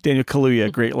it. Daniel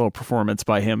Kaluuya, great little performance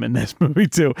by him in this movie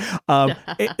too.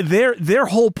 Their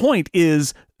whole point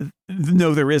is,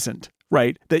 no, there isn't.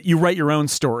 Right, that you write your own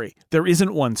story. There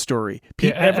isn't one story.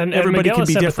 And everybody Miguel can is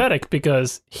be sympathetic different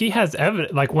because he has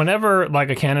evidence. Like, whenever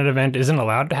a canon event isn't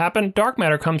allowed to happen, dark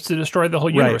matter comes to destroy the whole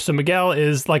universe. Right. So Miguel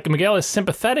is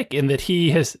sympathetic in that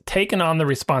he has taken on the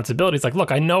responsibility. It's like,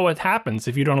 look, I know what happens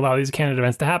if you don't allow these canon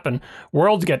events to happen.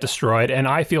 Worlds get destroyed, and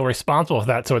I feel responsible for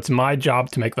that. So it's my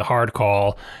job to make the hard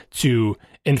call to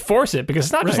enforce it, because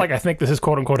it's not just like, I think this is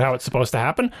quote unquote how it's supposed to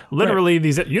happen. Literally,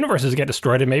 these universes get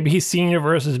destroyed, and maybe he's seen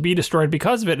universes be destroyed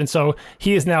because of it. And so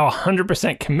he is now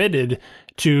 100% committed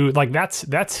to, like, that's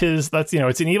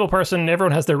it's an evil person.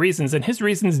 Everyone has their reasons, and his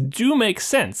reasons do make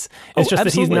sense. It's just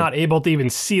that he's not able to even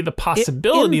see the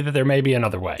possibility that there may be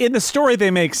another way. In the story,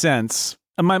 they make sense.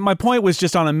 My point was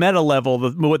just on a meta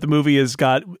level. What the movie has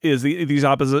got is these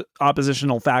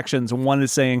oppositional factions. One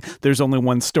is saying there's only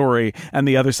one story, and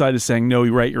the other side is saying, no,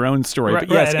 you write your own story.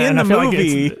 But yes, in the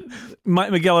movie,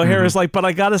 Miguel O'Hara is like, but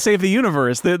I got to save the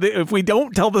universe. If we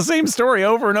don't tell the same story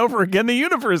over and over again, the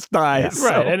universe dies. Yeah,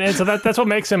 right, and so that's what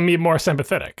makes him more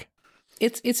sympathetic.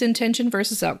 It's intention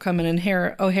versus outcome, and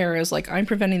O'Hara is like, I'm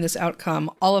preventing this outcome.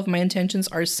 All of my intentions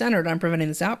are centered on preventing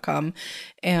this outcome.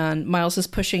 And Miles is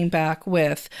pushing back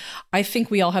with, I think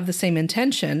we all have the same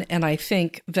intention, and I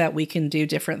think that we can do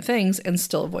different things and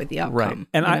still avoid the outcome.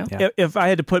 Right. And if I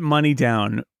had to put money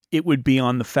down, it would be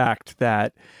on the fact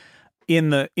that in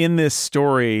this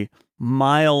story,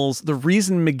 Miles, the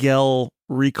reason Miguel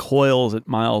recoils at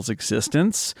Miles'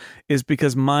 existence is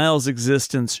because Miles'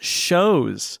 existence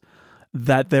shows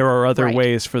that there are other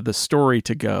ways for the story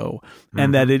to go,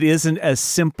 and that it isn't as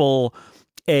simple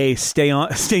stay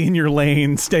in your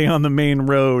lane, stay on the main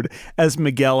road as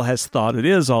Miguel has thought it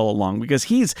is all along, because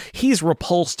he's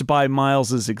repulsed by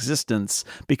Miles's existence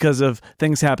because of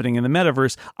things happening in the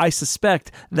metaverse. I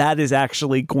suspect that is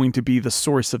actually going to be the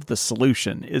source of the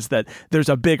solution, is that there's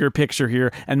a bigger picture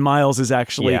here, and Miles is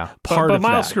actually part of that. But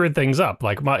Miles screwed things up.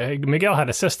 Like, Miguel had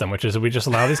a system, which is we just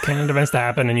allow these canon events to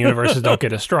happen and universes don't get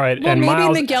destroyed. Well, and maybe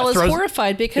Miles Miguel is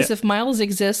horrified because if Miles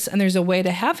exists and there's a way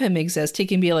to have him exist, he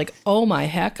can be like, oh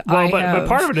my heck, but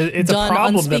part of it, it's a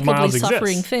problem that Miles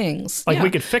suffering exists. Things. Like,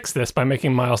 we could fix this by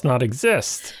making Miles not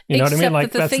exist. You know what I mean?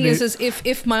 Like, that the thing is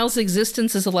if Miles'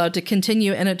 existence is allowed to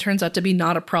continue and it turns out to be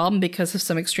not a problem because of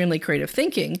some extremely creative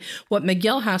thinking, what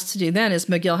Miguel has to do then is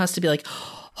Miguel has to be like,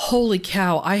 holy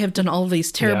cow, I have done all of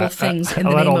these terrible things in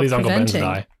the name of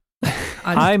preventing.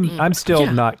 I'm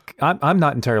still not. I'm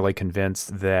not entirely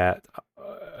convinced that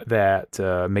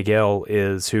Miguel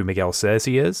is who Miguel says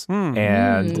he is,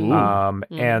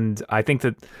 and I think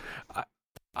that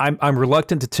I'm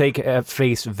reluctant to take at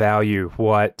face value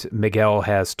what Miguel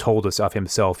has told us of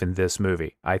himself in this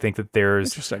movie. I think that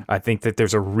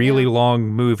there's a really long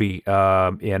movie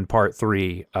in part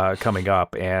 3 coming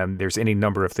up, and there's any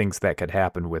number of things that could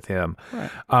happen with him. Right.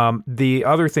 The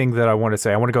other thing that I want to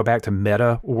say, I want to go back to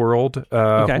Meta World,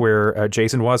 where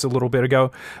Jason was a little bit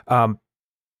ago.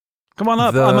 Come on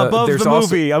up. I'm above the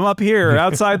movie. I'm up here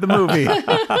outside the movie.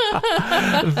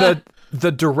 The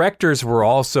directors were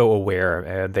also aware,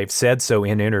 and they've said so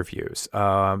in interviews,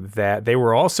 that they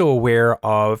were also aware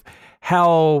of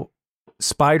how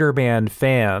Spider-Man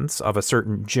fans of a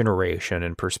certain generation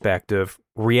and perspective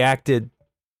reacted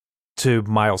to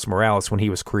Miles Morales when he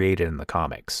was created in the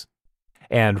comics.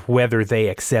 and whether they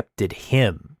accepted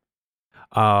him.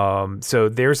 So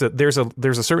there's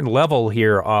a certain level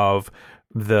here of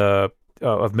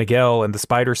Miguel and the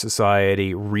Spider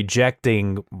Society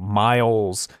rejecting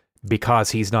Miles because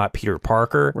he's not Peter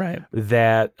Parker. Right.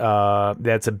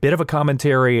 That's a bit of a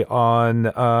commentary on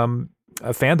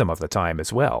a fandom of the time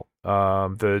as well.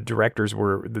 The directors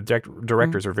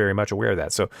are very much aware of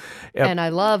that. So, and I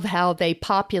love how they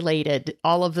populated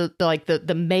all of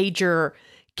the major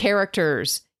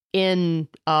characters in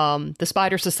the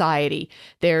Spider Society.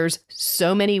 There's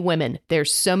so many women.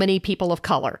 There's so many people of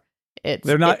color.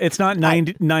 It's not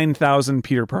 9,000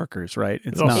 Peter Parkers, right?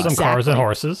 It's also some cars and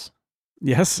horses.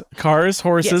 Yes, cars,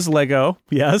 horses, yes. Lego.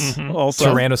 Yes,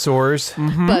 also Tyrannosaurs.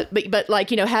 But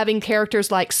like having characters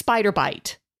like Spider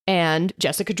Bite and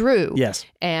Jessica Drew. Yes,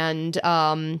 and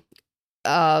of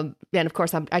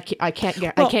course I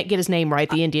can't get his name right.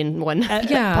 The Indian one.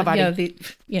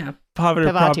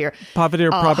 Pavadir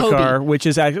Prabhakar, which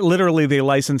is literally they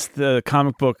licensed the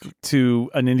comic book to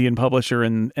an Indian publisher,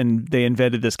 and they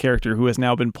invented this character who has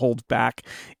now been pulled back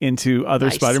into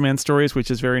other Spider-Man stories, which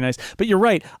is very nice. But you're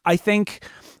right. I think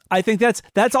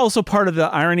that's also part of the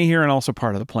irony here, and also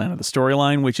part of the plan of the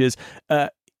storyline, which is,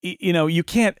 you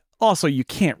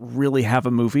can't really have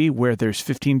a movie where there's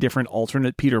 15 different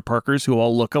alternate Peter Parkers who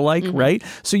all look alike, right?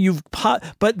 So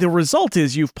but the result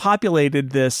is you've populated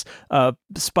this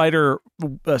Spider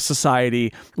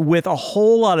Society with a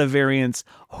whole lot of variants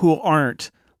who aren't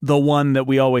the one that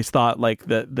we always thought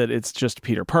that it's just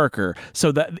Peter Parker.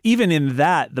 So that even in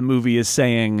that, the movie is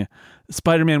saying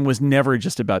Spider-Man was never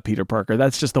just about Peter Parker.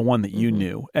 That's just the one that you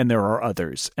knew, and there are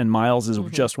others. And Miles is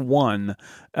just one.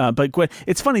 But Gwen,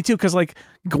 it's funny too, because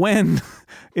Gwen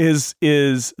is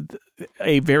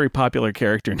a very popular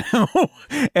character now,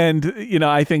 and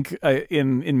I think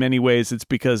in many ways it's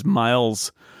because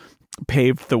Miles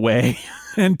paved the way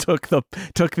and took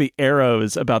the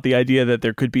arrows about the idea that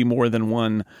there could be more than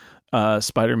one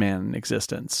Spider-Man in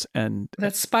existence, and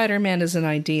that Spider-Man is an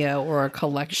idea or a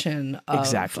collection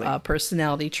of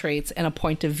personality traits and a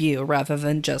point of view rather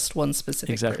than just one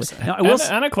specific person. Now,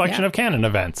 and a collection of canon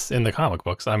events in the comic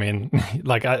books. I mean,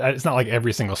 it's not like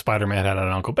every single Spider-Man had an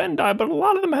Uncle Ben die, but a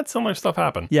lot of them had similar stuff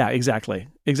happen. Yeah, exactly.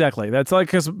 That's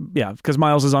because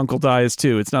Miles' uncle dies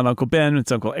too. It's not Uncle Ben,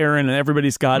 it's Uncle Aaron, and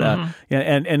everybody's got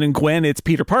and in Gwen it's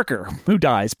Peter Parker who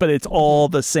dies, but it's all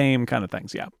the same kind of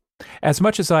things. Yeah. As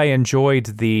much as I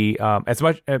enjoyed the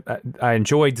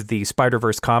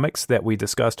Spider-Verse comics that we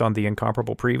discussed on The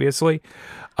Incomparable previously,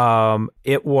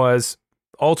 it was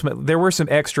ultimately, there were some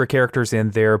extra characters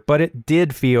in there, but it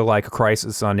did feel like a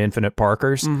Crisis on Infinite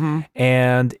Parkers,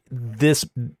 and this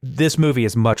movie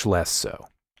is much less so.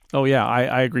 Oh yeah,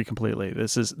 I agree completely.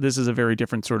 This is a very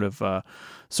different sort of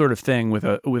thing with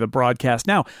a broadcast.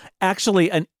 Now,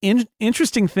 actually, an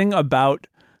interesting thing about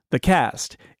the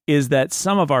cast is that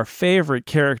some of our favorite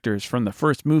characters from the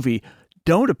first movie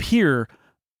don't appear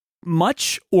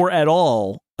much or at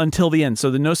all until the end. So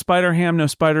the no Spider-Ham, no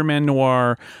Spider-Man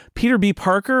Noir. Peter B.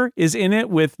 Parker is in it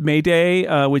with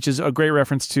Mayday, which is a great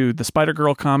reference to the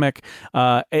Spider-Girl comic,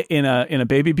 in a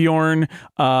Baby Bjorn.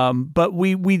 But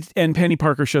we and Penny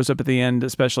Parker shows up at the end,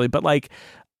 especially. But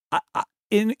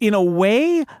in a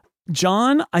way,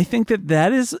 John, I think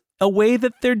that is a way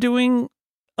that they're doing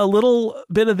a little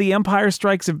bit of the Empire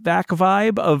Strikes Back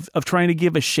vibe of trying to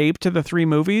give a shape to the three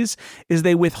movies, is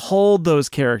they withhold those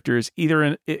characters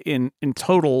either in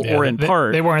total or in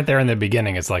part. They weren't there in the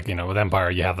beginning. It's like, with Empire,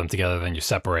 you have them together, then you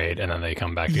separate, and then they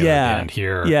come back together at the end.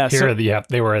 Here,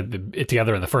 they were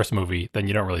together in the first movie, then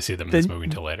you don't really see them in this movie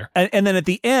until later. And then at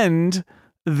the end,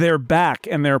 they're back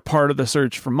and they're part of the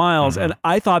search for Miles. And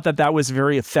I thought that was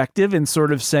very effective in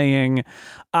sort of saying,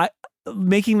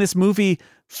 making this movie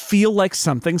feel like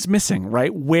something's missing,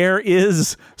 right? Where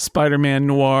is Spider-Man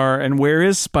Noir, and where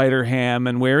is Spider-Ham,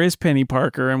 and where is Penny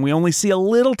Parker? And we only see a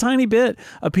little tiny bit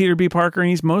of Peter B. Parker, and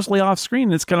he's mostly off screen.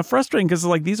 And it's kind of frustrating because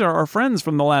these are our friends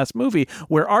from the last movie.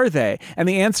 Where are they? And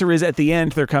the answer is at the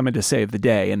end, they're coming to save the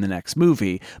day in the next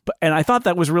movie. And I thought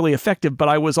that was really effective, but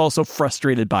I was also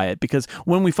frustrated by it because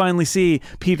when we finally see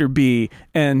Peter B.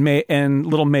 and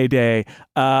little Mayday,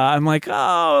 I'm like,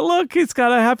 oh, look, it's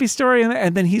got a happy story.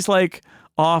 And then he's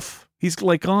off, he's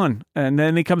gone, and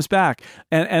then he comes back,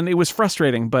 and it was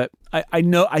frustrating, but I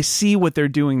know I see what they're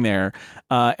doing there,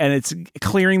 and it's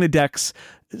clearing the decks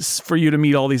for you to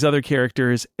meet all these other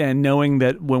characters, and knowing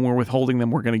that when we're withholding them,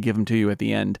 we're going to give them to you at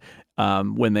the end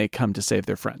when they come to save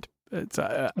their friend. It's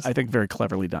I think very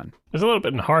cleverly done. There's a little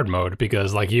bit in hard mode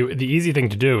because the easy thing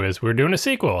to do is we're doing a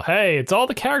sequel. Hey, it's all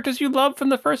the characters you loved from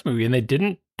the first movie, and they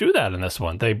didn't do that in this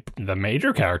one. The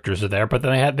major characters are there, but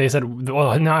then they said,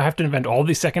 well, now I have to invent all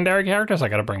these secondary characters. I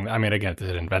got to bring. I mean, again, they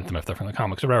didn't invent them if they're from the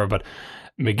comics or whatever. But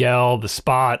Miguel, the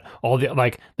Spot, all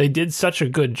the they did such a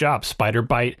good job. Spider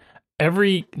Bite.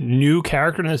 Every new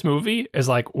character in this movie is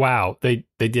like, wow, they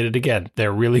did it again.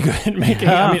 They're really good at making.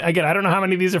 Yeah. I mean, again, I don't know how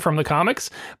many of these are from the comics,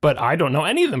 but I don't know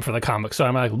any of them from the comics. So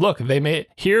I'm like, look,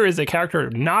 here is a character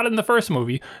not in the first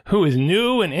movie who is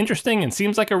new and interesting and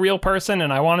seems like a real person,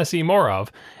 and I want to see more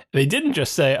of. They didn't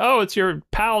just say, oh, it's your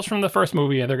pals from the first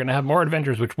movie and they're going to have more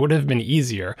adventures, which would have been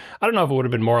easier. I don't know if it would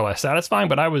have been more or less satisfying,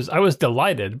 but I was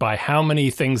delighted by how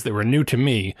many things that were new to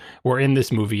me were in this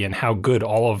movie and how good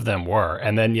all of them were.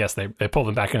 And then, yes, they pulled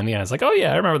them back in the end. It's like, oh,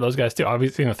 yeah, I remember those guys too.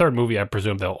 Obviously, in the third movie, I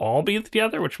presume they'll all be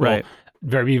together, which will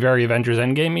be very Avengers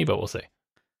Endgame-y, but we'll see.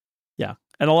 Yeah.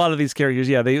 And a lot of these characters,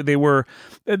 they were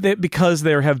because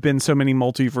there have been so many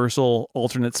multiversal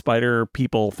alternate Spider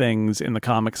people things in the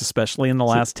comics, especially in the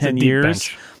last 10 years.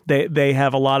 They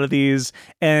have a lot of these,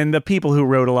 and the people who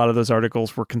wrote a lot of those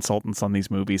articles were consultants on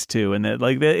these movies too, and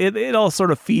it all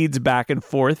sort of feeds back and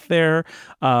forth there.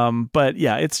 But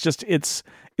yeah,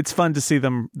 it's fun to see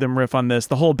them riff on this.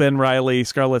 The whole Ben Reilly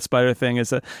Scarlet Spider thing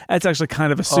that's actually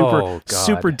kind of a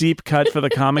super deep cut for the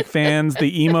comic fans.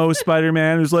 The emo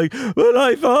Spider-Man who's like, but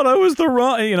I thought I was the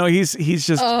wrong. He's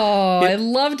just. I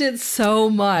loved it so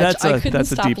much. I couldn't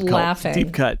stop laughing.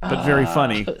 Deep cut, but very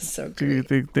funny. It was so great.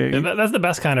 That's the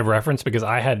best kind of reference, because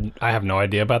I have no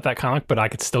idea about that comic, but I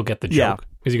could still get the joke.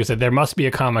 Because you could say there must be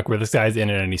a comic where this guy's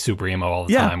in it and he's super emo all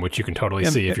the time, which you can totally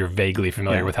see if you're vaguely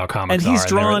familiar with how comics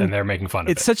are, and they're making fun of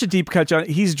it. It's such a deep cut, John.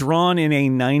 He's drawn in a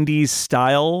 90s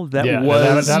style that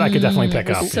I could definitely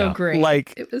pick up. So great.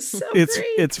 Like, it was so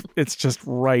great. It's just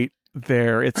right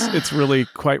there. It's really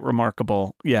quite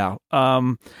remarkable. Yeah.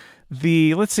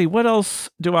 Let's see, what else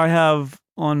do I have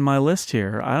on my list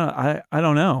here? I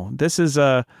don't know. This is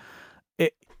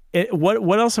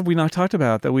what else have we not talked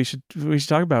about that we should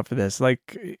talk about for this?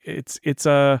 Like, it's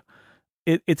a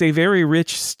very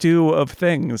rich stew of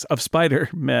things, of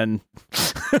Spider-Men.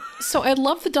 So I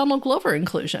love the Donald Glover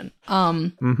inclusion.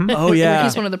 Oh yeah,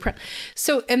 he's one of the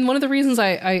and one of the reasons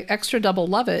I extra double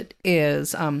love it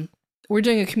is we're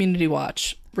doing a community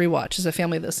rewatch as a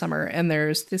family this summer, and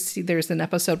there's an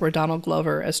episode where Donald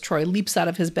Glover as Troy leaps out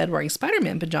of his bed wearing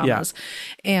Spider-Man pajamas,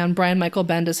 and Brian Michael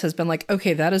Bendis has been like,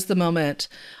 okay, that is the moment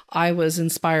I was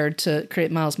inspired to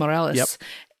create Miles Morales,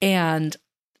 and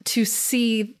to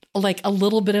see like a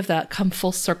little bit of that come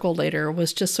full circle later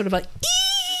was just sort of like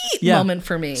moment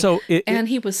for me. So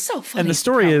he was so funny. And the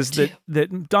story is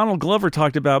that Donald Glover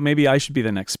talked about, maybe I should be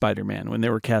the next Spider-Man, when they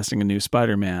were casting a new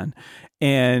Spider-Man.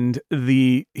 And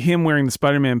him wearing the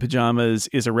Spider-Man pajamas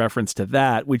is a reference to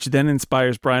that, which then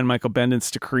inspires Brian Michael Bendis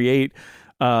to create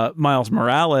Miles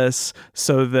Morales,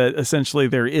 so that essentially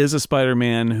there is a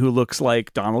Spider-Man who looks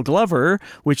like Donald Glover,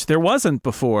 which there wasn't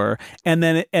before. And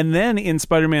then in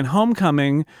Spider-Man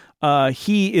Homecoming,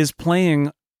 he is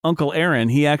playing Uncle Aaron.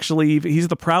 He's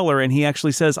the Prowler, and he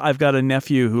actually says, "I've got a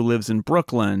nephew who lives in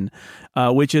Brooklyn,"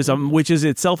 which is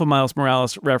itself a Miles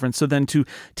Morales reference. So then to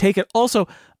take it also,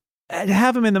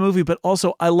 have him in the movie, but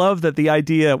also I love that the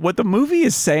idea, what the movie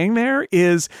is saying there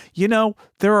is,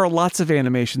 there are lots of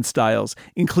animation styles,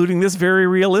 including this very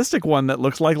realistic one that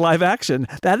looks like live action.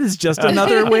 That is just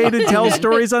another way to tell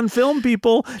stories on film,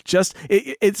 people. Just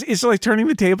it's like turning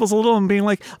the tables a little and being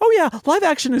like, oh yeah, live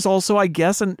action is also, I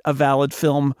guess, a valid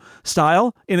film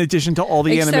style in addition to all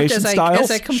the animation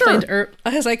styles.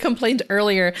 As I complained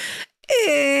earlier,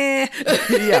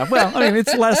 yeah, well, I mean,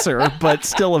 it's lesser, but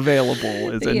still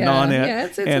available as a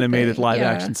non-animated live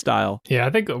action style. Yeah, I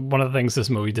think one of the things this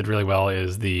movie did really well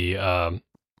is the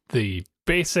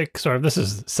basic sort of, this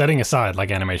is setting aside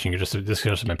like animation, this could just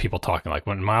have been people talking, like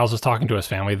when Miles was talking to his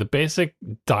family, the basic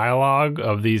dialogue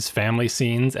of these family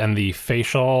scenes and the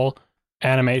facial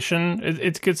animation,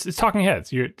 it's talking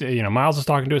heads. Miles is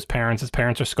talking to his parents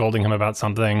are scolding him about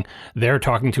something, they're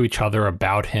talking to each other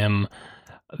about him.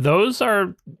 Those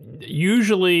are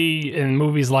usually, in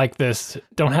movies like this,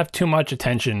 don't have too much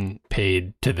attention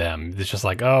paid to them. It's just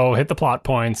like, oh, hit the plot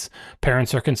points.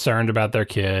 Parents are concerned about their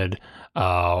kid,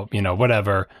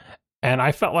 whatever. And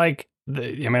I felt like,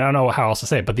 I don't know how else to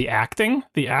say it, but the acting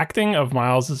of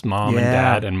Miles's mom and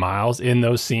dad and Miles in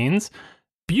those scenes,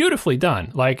 beautifully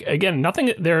done. Like, again,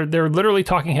 nothing, they're literally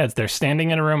talking heads. They're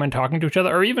standing in a room and talking to each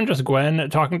other, or even just Gwen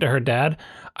talking to her dad.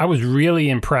 I was really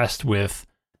impressed with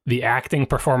the acting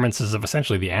performances of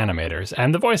essentially the animators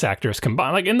and the voice actors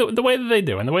combined, like in the way that they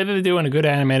do, and the way that they do in a good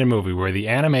animated movie, where the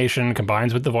animation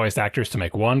combines with the voice actors to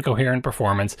make one coherent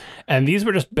performance. And these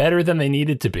were just better than they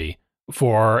needed to be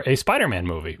for a Spider-Man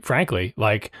movie, frankly.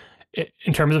 Like,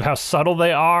 in terms of how subtle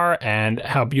they are and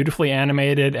how beautifully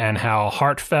animated and how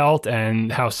heartfelt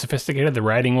and how sophisticated the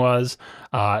writing was.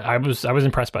 I was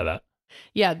impressed by that.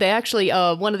 Yeah, they actually,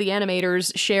 one of the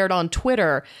animators shared on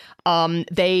Twitter,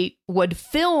 they would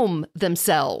film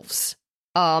themselves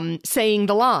saying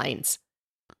the lines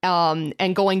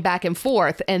and going back and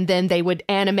forth, and then they would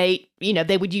animate,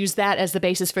 they would use that as the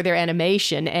basis for their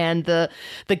animation. And the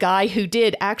guy who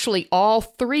did actually all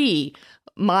three,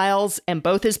 Miles and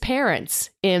both his parents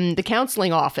in the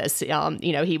counseling office,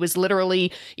 he was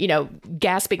literally,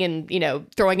 gasping and,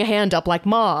 throwing a hand up like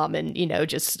mom and,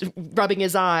 just rubbing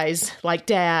his eyes like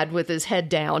dad with his head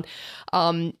down.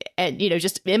 And,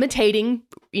 just imitating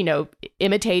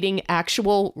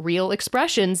actual real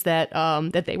expressions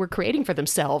that they were creating for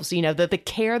themselves. The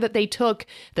care that they took,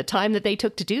 the time that they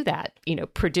took to do that,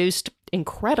 produced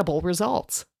incredible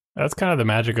results. That's kind of the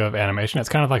magic of animation. It's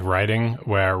kind of like writing,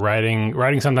 where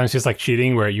writing sometimes feels like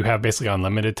cheating, where you have basically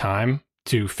unlimited time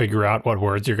to figure out what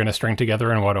words you're going to string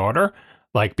together in what order,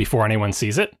 like before anyone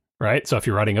sees it, right? So if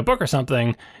you're writing a book or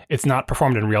something, it's not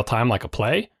performed in real time like a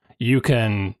play. You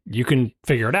can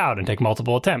figure it out and take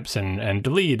multiple attempts and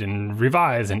delete and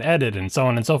revise and edit and so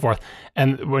on and so forth.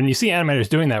 And when you see animators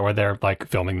doing that, where they're like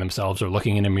filming themselves or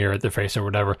looking in a mirror at their face or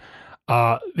whatever,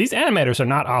 these animators are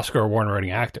not Oscar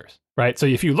award-winning actors, right? So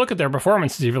if you look at their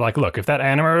performances, you're like, look, if that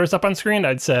animator was up on screen,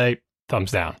 I'd say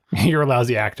thumbs down. You're a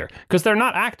lousy actor. Because they're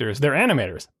not actors, they're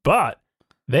animators. But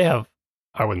they have,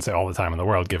 I wouldn't say all the time in the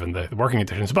world given the working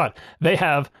conditions, but they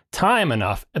have time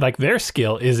enough, like their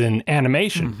skill is in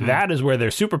animation. Mm-hmm. That is where their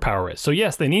superpower is. So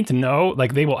yes, they need to know,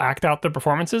 like they will act out their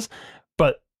performances,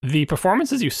 but the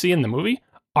performances you see in the movie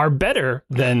are better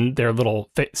than their little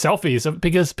selfies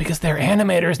because they're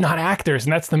animators, not actors.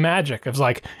 And that's the magic of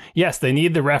like, yes, they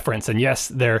need the reference and yes,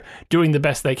 they're doing the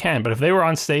best they can. But if they were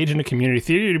on stage in a community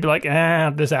theater, you'd be like,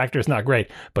 this actor's not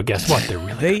great. But guess what? They're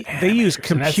really they use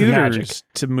computers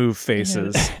to move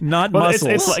faces, not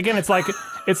muscles.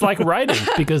 It's like writing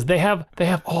because they have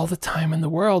all the time in the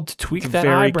world to tweak that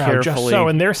very eyebrow just so.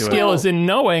 And their skill is in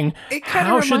knowing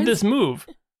how should this move.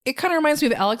 It kind of reminds me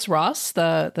of Alex Ross,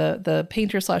 the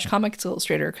painter / comics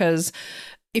illustrator, because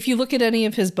if you look at any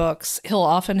of his books, he'll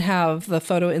often have the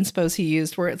photo inspos he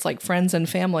used where it's like friends and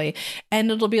family,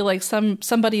 and it'll be like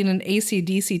somebody in an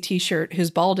AC/DC t-shirt who's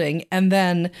balding, and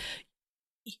then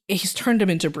he's turned him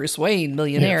into Bruce Wayne,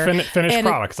 millionaire. Finished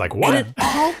products, like what? And it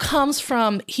all comes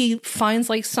from, he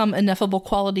finds like some ineffable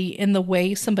quality in the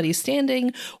way somebody's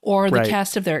standing or the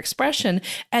cast of their expression.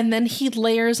 And then he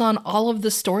layers on all of the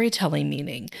storytelling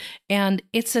meaning. And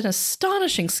it's an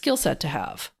astonishing skill set to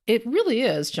have. It really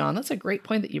is, John. That's a great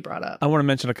point that you brought up. I want to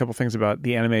mention a couple things about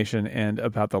the animation and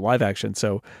about the live action.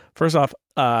 So first off,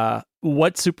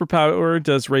 what superpower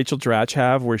does Rachel Dratch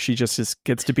have where she just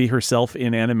gets to be herself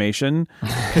in animation?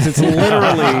 Because it's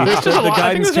literally the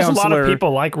guidance counselor. There's a lot of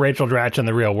people like Rachel Dratch in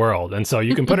the real world. And so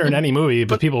you can put her in any movie,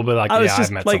 but people will be like, I've met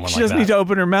someone like that. She doesn't need to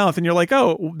open her mouth. And you're like,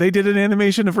 oh, they did an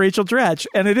animation of Rachel Dratch.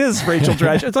 And it is Rachel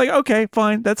Dratch. It's like, okay,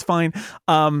 fine. That's fine.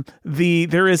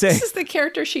 This is the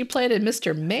character she played in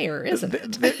Mr. Mayor, isn't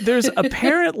it? There's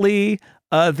apparently...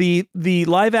 the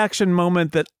live action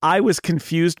moment that I was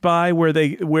confused by, where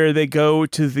they go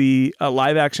to the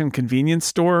live action convenience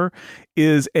store,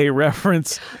 is a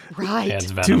reference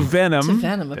to Venom. To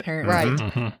Venom, apparently. Right.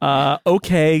 Mm-hmm.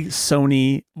 Okay,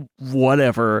 Sony,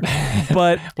 whatever.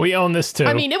 But we own this too.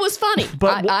 I mean, it was funny.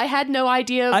 But I had no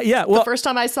idea. The first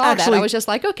time I saw that, I was just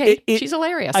like, okay, she's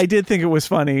hilarious. I did think it was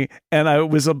funny, and I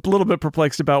was a little bit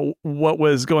perplexed about what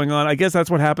was going on. I guess that's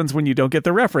what happens when you don't get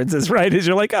the references, right? Is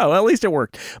you're like, oh, at least it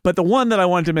worked. But the one that I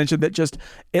wanted to mention that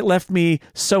it left me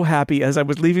so happy as I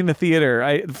was leaving the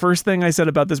theater. The first thing I said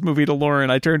about this movie to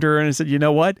Lauren, I turned to her and I said, you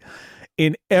know what?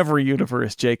 In every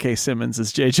universe, J.K. Simmons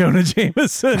is J. Jonah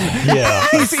Jameson. Yeah,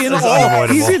 he's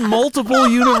in multiple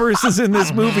universes in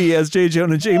this movie as J.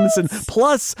 Jonah Jameson,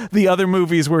 plus the other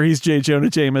movies where he's J. Jonah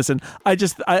Jameson.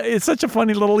 It's such a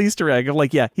funny little Easter egg of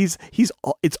like, yeah,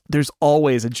 there's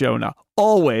always a Jonah,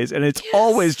 always, and it's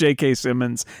always J.K.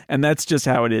 Simmons, and that's just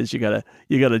how it is. You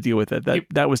gotta deal with it.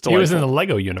 That was delightful. He was in the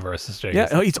Lego universe as J.K.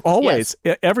 Yeah, it's always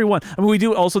everyone. I mean, we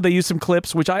do also. They use some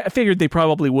clips, which I figured they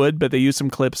probably would, but they use some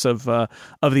clips of the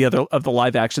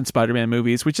live action Spider-Man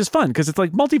movies, which is fun because it's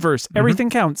like multiverse. Mm-hmm. Everything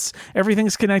counts.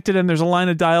 Everything's connected, and there's a line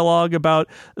of dialogue about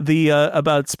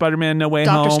about Spider-Man No Way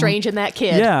Home, Doctor Strange and that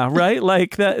kid. Yeah, right.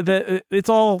 Like that. It's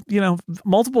all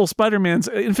multiple Spider-Mans.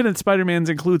 Infinite Spider-Mans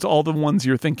includes all the ones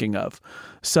you're thinking of.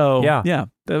 So yeah,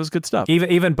 that was good stuff.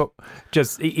 Even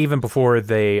before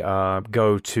they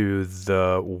go to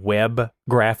the web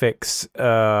graphics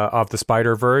of the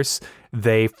Spider-Verse,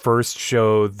 they first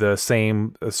show the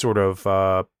same sort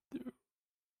of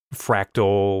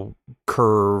fractal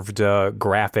curved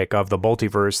graphic of the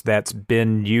multiverse that's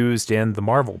been used in the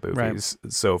Marvel movies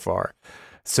so far.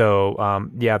 So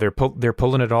they're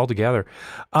pulling it all together.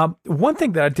 One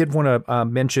thing that I did want to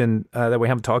mention that we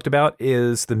haven't talked about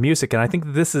is the music, and I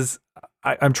think this is.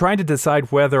 I'm trying to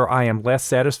decide whether I am less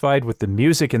satisfied with the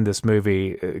music in this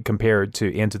movie compared to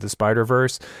Into the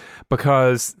Spider-Verse,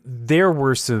 because there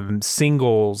were some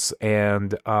singles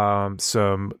and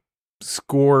some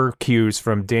score cues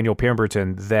from Daniel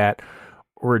Pemberton that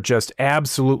were just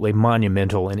absolutely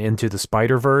monumental in Into the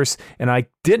Spider-Verse, and I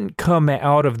didn't come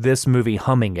out of this movie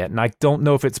humming it. And I don't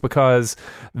know if it's because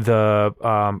the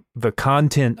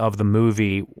content of the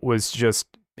movie was just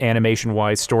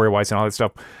animation-wise, story-wise, and all that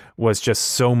stuff was just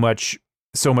so much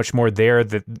more there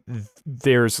that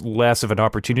there's less of an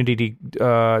opportunity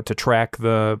to track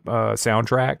the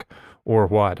soundtrack, or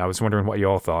what. I was wondering what you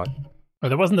all thought. Or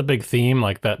there wasn't a big theme,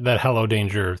 like that Hello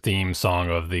Danger theme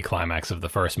song of the climax of the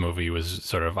first movie was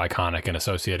sort of iconic and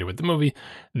associated with the movie.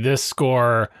 This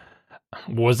score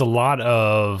was a lot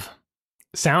of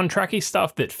soundtracky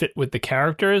stuff that fit with the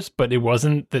characters, but it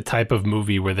wasn't the type of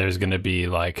movie where there's going to be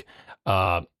like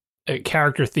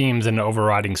character themes and an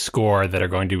overriding score that are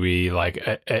going to be like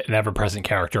an ever-present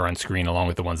character on screen along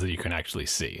with the ones that you can actually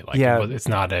see. Like, it's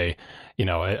not a I'm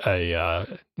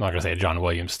not gonna say a John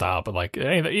Williams style, but like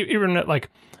even like,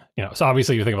 so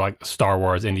obviously you think of like Star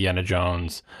Wars, Indiana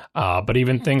Jones, but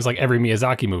even things like every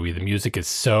Miyazaki movie, the music is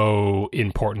so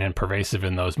important and pervasive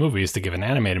in those movies, to give an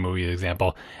animated movie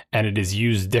example, and it is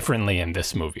used differently in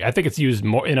this movie. I think it's used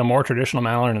more in a more traditional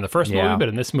manner than in the first movie, but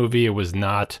in this movie it was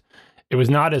not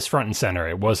as front and center.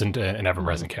 It wasn't an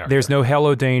ever-present character. There's no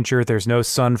Hello Danger. There's no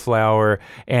Sunflower,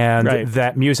 and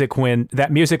that music when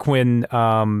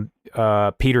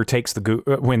Peter takes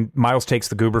when Miles takes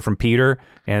the goober from Peter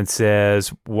and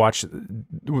says,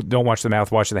 "Don't watch the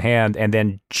mouth, watch the hand," and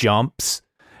then jumps.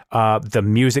 The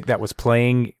music that was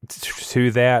playing to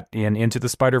that in Into the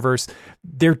Spider-Verse,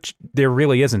 there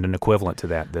really isn't an equivalent to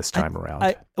that this time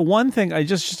around. One thing,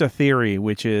 just a theory,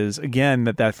 which is, again,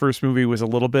 that first movie was a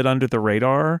little bit under the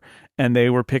radar, and they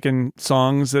were picking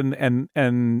songs and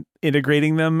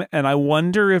integrating them. And I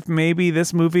wonder if maybe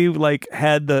this movie like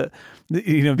had the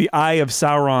eye of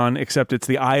Sauron, except it's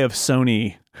the eye of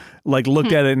Sony. Like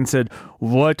looked at it and said,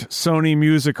 what Sony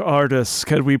music artists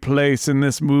could we place in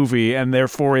this movie? And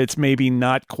therefore it's maybe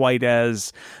not quite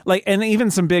as like, and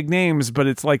even some big names, but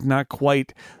it's like not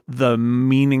quite the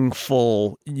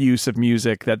meaningful use of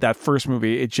music that first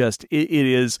movie. It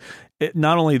is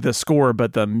not only the score,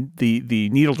 but the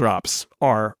needle drops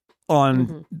are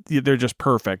on, they're just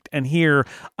perfect. And here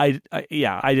I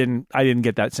didn't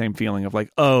get that same feeling of like,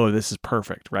 oh, this is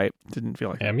perfect, right? Didn't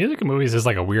feel like music in movies is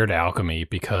like a weird alchemy,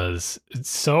 because it's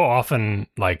so often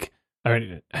like,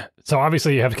 so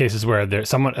obviously you have cases where there's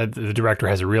someone, the director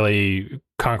has a really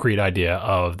concrete idea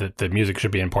of that the music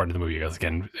should be important to the movie. Because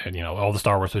again, all the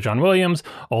Star Wars with John Williams,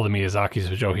 all the Miyazaki's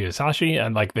with Joe Hisashi,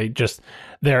 and like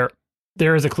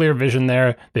there is a clear vision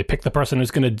there. They pick the person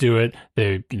who's going to do it,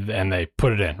 and they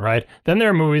put it in, right? Then there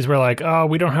are movies where like, oh,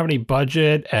 we don't have any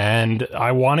budget, and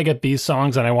I want to get these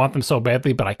songs, and I want them so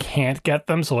badly, but I can't get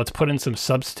them, so let's put in some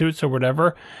substitutes or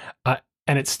whatever.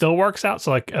 And it still works out.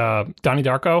 So like Donnie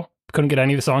Darko couldn't get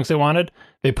any of the songs they wanted.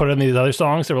 They put in these other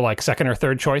songs that were like second or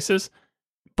third choices,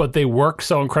 but they work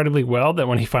so incredibly well that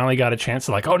when he finally got a chance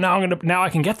to like, oh, now I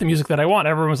can get the music that I want,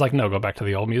 everyone was like, no, go back to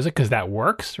the old music, because that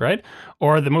works, right?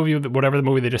 Or the movie, whatever the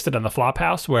movie they just did on the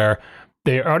Flophouse, where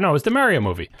it's the Mario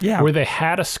movie, where they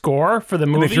had a score for the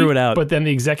movie, and they threw it out, but then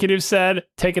the executive said,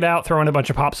 take it out, throw in a bunch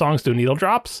of pop songs, do needle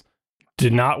drops.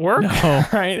 Did not work,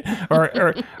 right? Or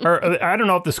I don't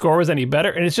know if the score was any better.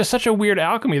 And it's just such a weird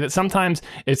alchemy that sometimes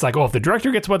it's like, oh, if the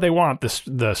director gets what they want,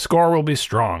 the score will be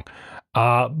strong.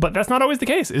 But that's not always the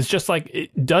case. It's just like,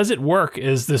 does it work?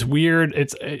 Is this weird?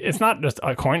 It's not just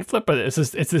a coin flip, but it's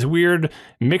this weird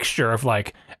mixture of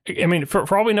like, I mean,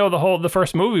 for all we know, the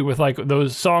first movie with like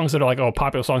those songs that are like, oh,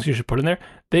 popular songs you should put in there,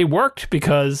 they worked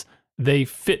because they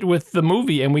fit with the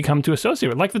movie and we come to associate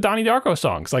with, like the Donnie Darko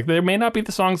songs. Like, they may not be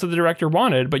the songs that the director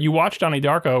wanted, but you watch Donnie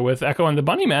Darko with Echo and the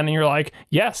Bunnymen and you're like,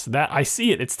 yes, that I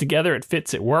see it. It's together. It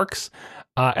fits. It works.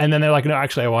 And then they're like, no,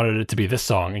 actually, I wanted it to be this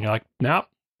song. And you're like, no,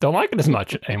 don't like it as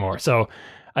much anymore. So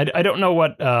I don't know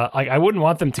what, I wouldn't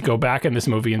want them to go back in this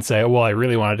movie and say, oh, well, I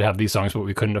really wanted to have these songs, but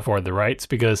we couldn't afford the rights,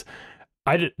 because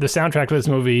the soundtrack to this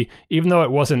movie, even though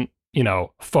it wasn't,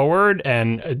 forward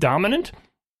and dominant,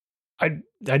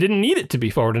 I didn't need it to be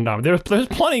forward and dominant. There's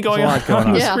plenty going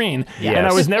on the screen, Yes. and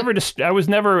I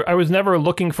was never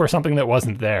looking for something that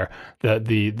wasn't there.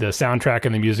 The soundtrack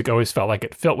and the music always felt like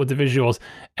it fit with the visuals,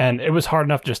 and it was hard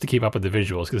enough just to keep up with the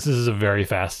visuals, because this is a very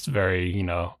fast, very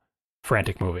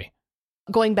frantic movie.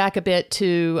 Going back a bit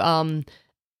to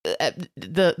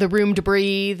the room to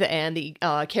breathe and the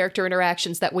character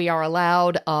interactions that we are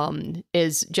allowed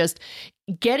is just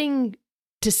getting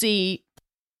to see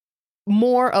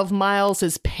more of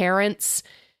Miles's parents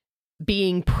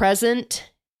being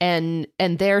present and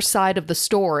their side of the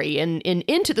story. And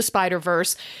Into the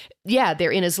Spider-Verse, yeah,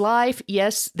 they're in his life.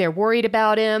 Yes, they're worried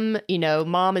about him.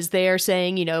 Mom is there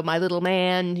saying, my little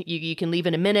man, you can leave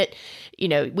in a minute.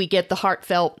 We get the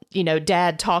heartfelt,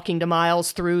 dad talking to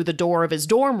Miles through the door of his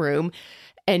dorm room.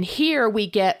 And here we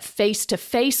get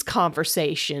face-to-face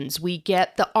conversations. We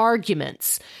get the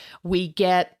arguments. We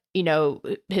get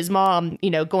his mom,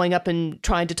 going up and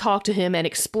trying to talk to him and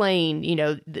explain,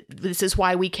 this is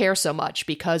why we care so much,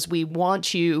 because we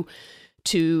want you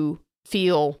to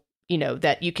feel,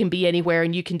 that you can be anywhere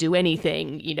and you can do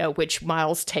anything, which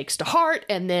Miles takes to heart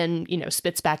and then,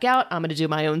 spits back out. I'm going to do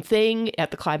my own thing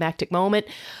at the climactic moment.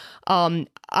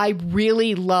 I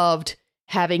really loved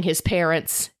having his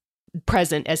parents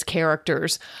present as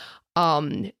characters.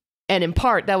 And in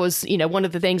part, that was, one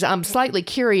of the things I'm slightly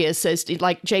curious as to,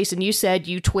 like, Jason, you said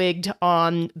you twigged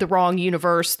on the wrong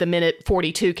universe the minute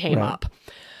 42 came up.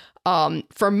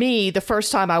 For me, the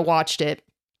first time I watched it,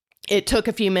 it took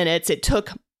a few minutes. It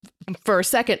took, for a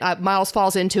second, Miles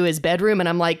falls into his bedroom and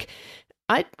I'm like,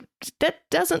 that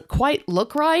doesn't quite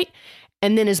look right.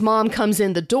 And then his mom comes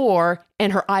in the door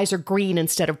and her eyes are green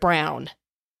instead of brown.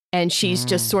 And she's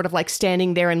just sort of like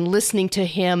standing there and listening to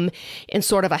him in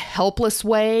sort of a helpless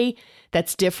way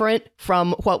that's different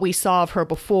from what we saw of her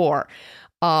before.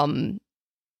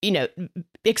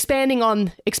 Expanding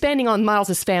on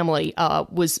Miles's family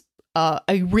was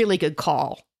a really good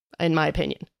call, in my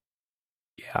opinion.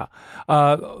 Yeah.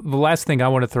 The last thing I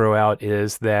want to throw out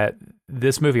is that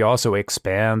this movie also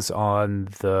expands on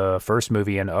the first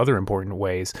movie in other important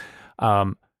ways.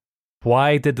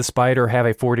 Why did the spider have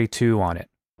a 42 on it?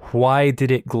 Why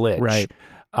did it glitch? Right.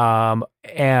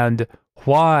 And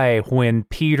why, when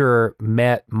Peter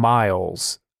met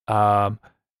Miles, why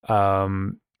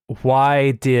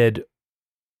did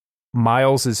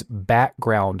Miles's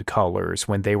background colors,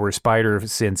 when they were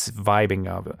Spider-Sense vibing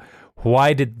of it,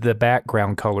 why did the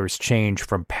background colors change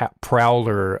from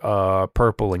Prowler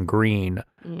purple and green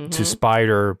to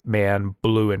Spider-Man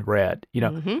blue and red?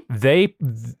 They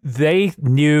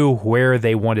knew where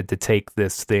they wanted to take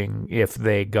this thing if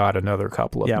they got another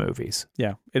couple of movies.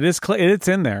 Yeah, it is. It's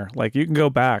in there. Like, you can go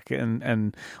back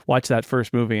and watch that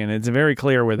first movie, and it's very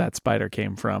clear where that spider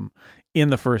came from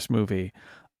in the first movie.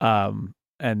 And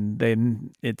then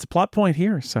it's a plot point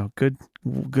here. So good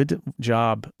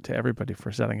job to everybody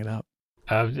for setting it up.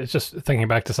 It's just thinking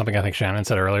back to something I think Shannon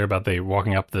said earlier about the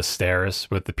walking up the stairs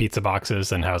with the pizza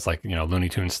boxes and how it's like, Looney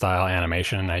Tunes style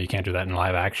animation. Now you can't do that in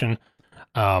live action.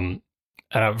 And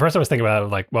at first I was thinking about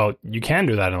it like, well, you can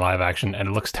do that in live action and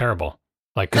it looks terrible.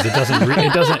 Like, because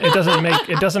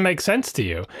it doesn't make sense to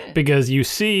you, because you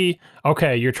see,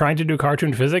 okay, you're trying to do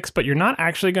cartoon physics, but you're not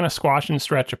actually going to squash and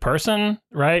stretch a person,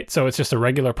 right? So it's just a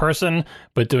regular person,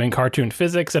 but doing cartoon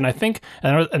physics. And I think,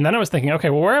 and then I was thinking, okay,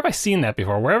 well, where have I seen that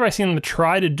before? Where have I seen them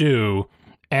try to do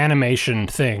animation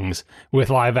things with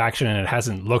live action and it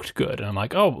hasn't looked good? And I'm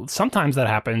like, oh, sometimes that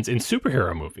happens in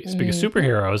superhero movies, because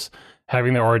superheroes,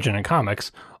 having their origin in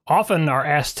comics, often are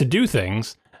asked to do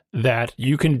things that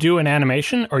you can do in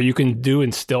animation or you can do in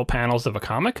still panels of a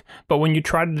comic. But when you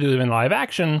try to do them in live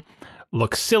action,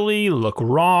 look silly, look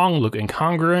wrong, look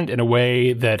incongruent in a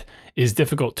way that is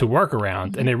difficult to work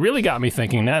around. And it really got me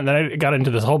thinking that. And then I got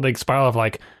into this whole big spiral of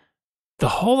like, the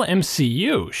whole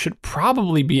MCU should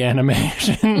probably be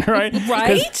animation, right?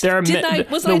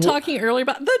 Right? Was I talking earlier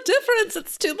about the difference?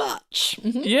 It's too much.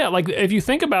 Yeah, like if you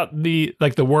think about the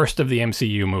worst of the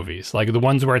MCU movies, like the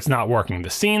ones where it's not working,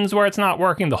 the scenes where it's not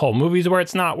working, the whole movies where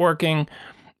it's not working,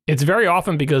 it's very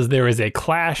often because there is a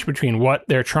clash between what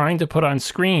they're trying to put on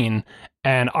screen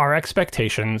and our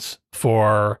expectations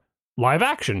for live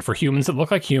action, for humans that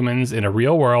look like humans in a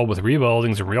real world with real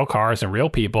buildings and real cars and real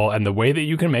people, and the way that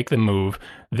you can make them move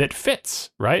that fits,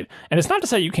 right? And it's not to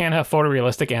say you can't have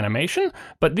photorealistic animation,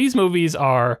 but these movies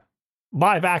are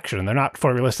live action. They're not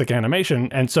photorealistic animation.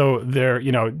 And so they're,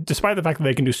 despite the fact that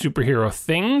they can do superhero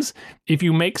things, if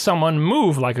you make someone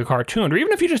move like a cartoon, or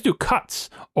even if you just do cuts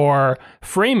or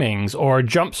framings or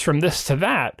jumps from this to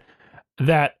that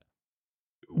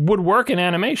would work in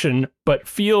animation, but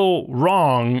feel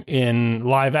wrong in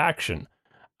live action.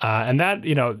 And that,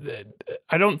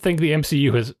 I don't think the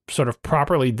MCU has sort of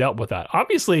properly dealt with that.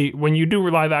 Obviously, when you do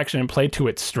live action and play to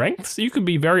its strengths, you can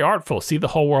be very artful, see the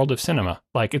whole world of cinema.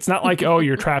 Like, it's not like, oh,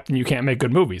 you're trapped and you can't make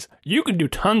good movies. You can do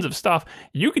tons of stuff.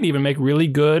 You can even make really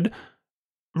good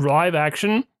live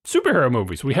action superhero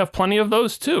movies. We have plenty of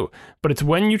those too. But it's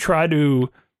when you try to,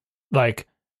 like,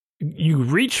 you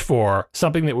reach for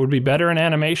something that would be better in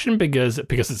animation because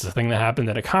it's a thing that happened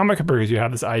in a comic, because you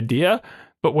have this idea.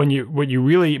 But but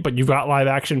you've got live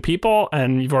action people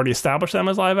and you've already established them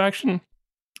as live action,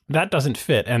 that doesn't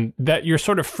fit. And that you're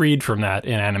sort of freed from that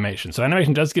in animation. So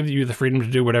animation does give you the freedom to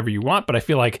do whatever you want. But I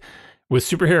feel like with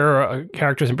superhero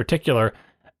characters in particular,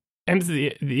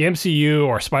 the MCU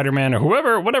or Spider-Man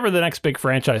or whatever the next big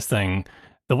franchise thing,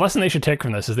 the lesson they should take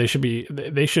from this is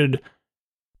they should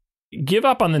give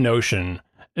up on the notion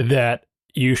that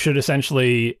you should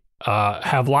essentially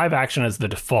have live action as the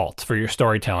default for your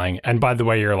storytelling. And by the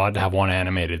way, you're allowed to have one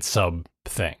animated sub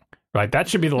thing, right? That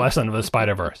should be the lesson of the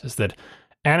Spider-Verse, is that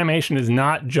animation is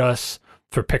not just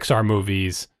for Pixar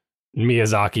movies,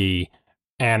 Miyazaki,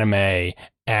 anime,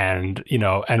 and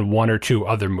one or two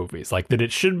other movies. Like, that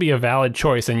it should be a valid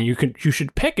choice, and you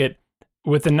should pick it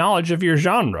with the knowledge of your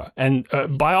genre. And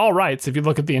by all rights, if you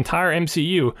look at the entire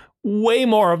MCU, way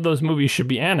more of those movies should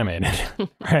be animated,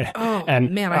 right? Oh,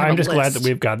 and man, I'm just glad that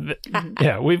we've got,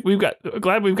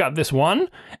 glad we've got this one.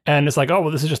 And it's like, oh, well,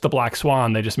 this is just the Black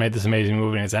Swan. They just made this amazing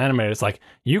movie and it's animated. It's like,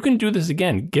 you can do this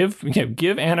again. Give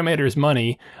animators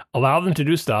money, allow them to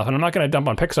do stuff. And I'm not going to dump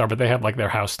on Pixar, but they have like their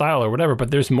house style or whatever. But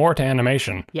there's more to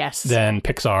animation than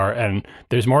Pixar, and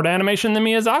there's more to animation than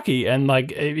Miyazaki. And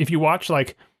like, if you watch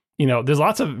like, there's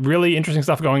lots of really interesting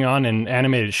stuff going on in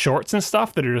animated shorts and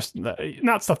stuff that are just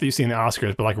not stuff that you see in the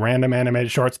Oscars, but like random animated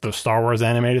shorts, those Star Wars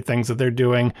animated things that they're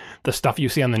doing, the stuff you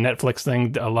see on the Netflix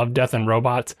thing, Love, Death, and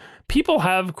Robots. People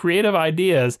have creative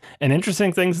ideas and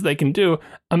interesting things they can do.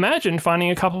 Imagine finding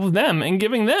a couple of them and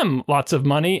giving them lots of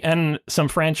money and some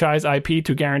franchise IP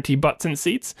to guarantee butts and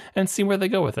seats and see where they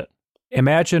go with it.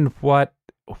 Imagine what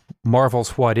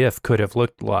Marvel's What If could have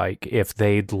looked like if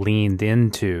they'd leaned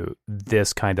into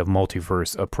this kind of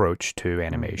multiverse approach to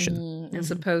animation.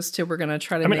 As opposed to, we're going to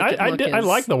try to I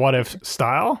like the What If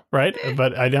style, right?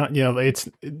 But I don't, it's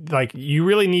like, you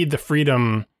really need the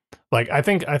freedom. Like, I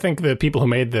think the people who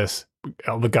made this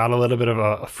got a little bit of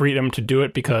a freedom to do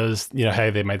it because, hey,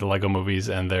 they made the Lego movies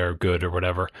and they're good or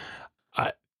whatever.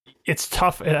 It's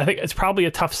tough. I think it's probably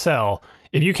a tough sell.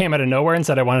 If you came out of nowhere and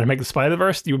said, I wanted to make the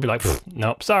Spider-Verse, you would be like,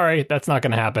 nope, sorry, that's not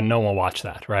going to happen. No one will watch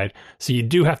that, right? So you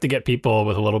do have to get people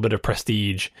with a little bit of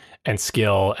prestige and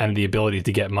skill and the ability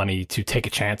to get money to take a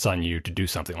chance on you to do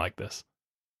something like this.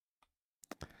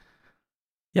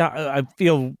 Yeah, I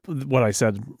feel what I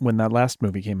said when that last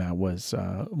movie came out was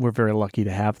we're very lucky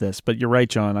to have this. But you're right,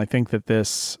 John. I think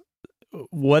that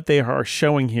what they are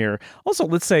showing here. Also,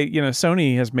 let's say,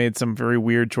 Sony has made some very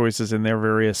weird choices in their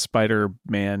various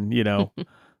Spider-Man, you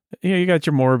got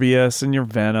your Morbius and your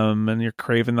Venom and your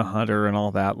Kraven the Hunter and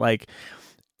all that. Like,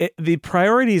 the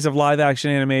priorities of live action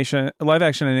and animation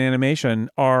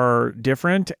are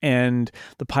different, and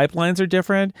the pipelines are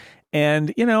different.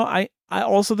 And, I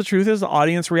also, the truth is the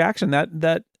audience reaction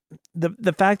that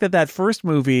the fact that first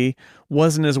movie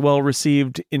wasn't as well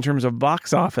received in terms of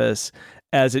box office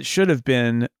as it should have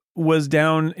been was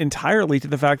down entirely to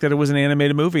the fact that it was an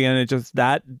animated movie, and it just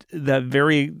that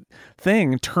very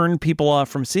thing turned people off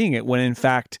from seeing it, when in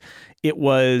fact it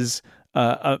was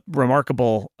a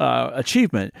remarkable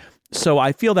achievement. So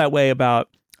I feel that way about.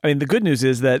 I mean, the good news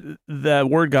is that the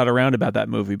word got around about that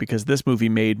movie because this movie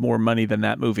made more money than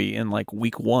that movie in like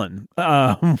week one,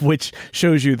 which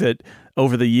shows you that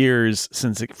over the years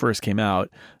since it first came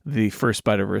out, the first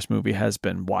Spider-Verse movie has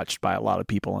been watched by a lot of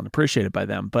people and appreciated by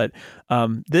them. But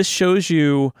this shows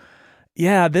you,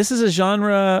 this is a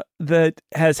genre that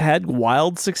has had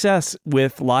wild success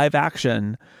with live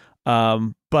action,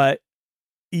 but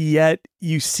yet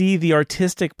you see the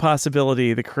artistic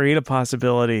possibility, the creative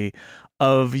possibility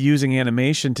of using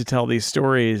animation to tell these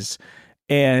stories,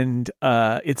 and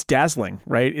it's dazzling,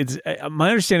 right? It's my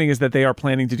understanding is that they are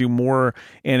planning to do more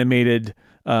animated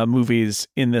movies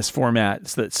in this format,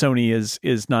 so that Sony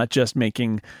is not just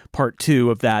making part 2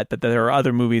 of that, but that there are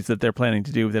other movies that they're planning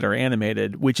to do that are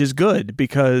animated, which is good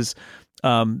because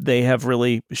they have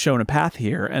really shown a path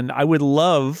here. And I would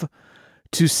love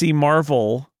to see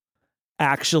Marvel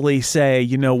actually say,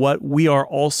 you know what, we are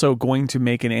also going to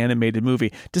make an animated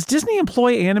movie. Does Disney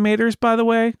employ animators, by the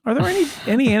way? Are there any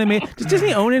does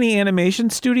Disney own any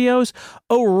animation studios?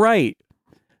 Oh, right.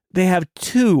 They have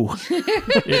 2.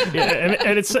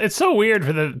 And it's so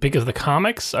weird because the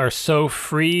comics are so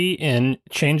free in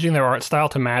changing their art style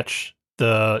to match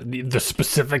the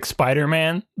specific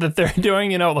Spider-Man that they're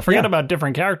doing. Forget about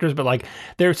different characters, but like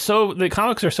the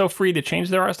comics are so free to change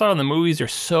their art style, and the movies are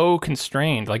so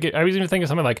constrained. Like, I was even thinking of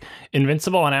something like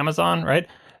Invincible on Amazon, right?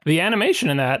 The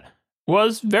animation in that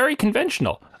was very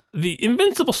conventional. the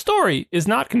Invincible story is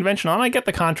not conventional. And I get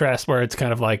the contrast where it's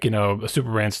kind of like, a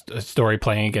Superman story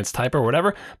playing against type or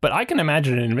whatever. But I can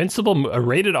imagine a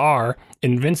rated R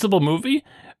Invincible movie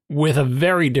with a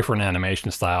very different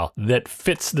animation style that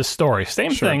fits the story.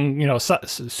 Same thing,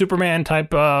 Superman type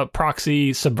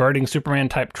proxy, subverting Superman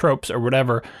type tropes or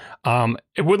whatever.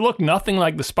 It would look nothing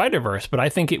like the Spider-Verse, but I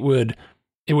think it would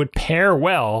pair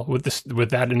well with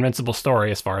that Invincible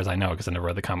story, as far as I know, because I never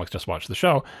read the comics, just watched the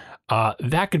show.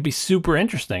 That could be super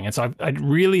interesting. And so I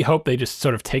really hope they just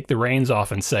sort of take the reins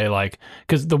off and say, like,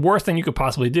 because the worst thing you could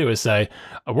possibly do is say,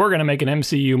 we're going to make an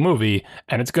MCU movie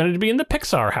and it's going to be in the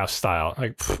Pixar house style.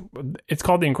 Like, it's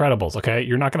called The Incredibles, okay?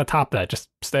 You're not going to top that. Just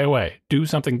stay away. Do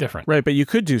something different. Right, but you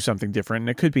could do something different and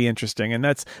it could be interesting. And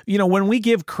that's, when we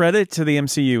give credit to the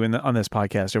MCU on this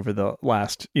podcast over the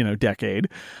last, decade,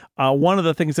 one of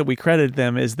the things that we credit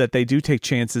them is that they do take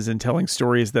chances in telling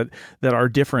stories that are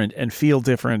different and feel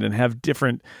different and have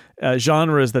different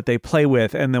genres that they play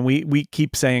with. And then we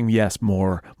keep saying, yes,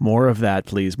 more of that,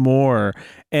 please, more.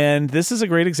 And this is a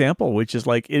great example, which is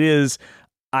like, it is,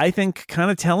 I think, kind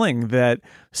of telling that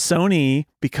Sony,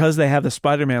 because they have the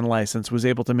Spider-Man license, was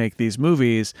able to make these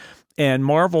movies, and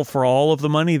Marvel, for all of the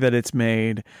money that it's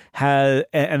made,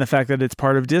 and the fact that it's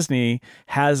part of Disney,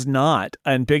 has not.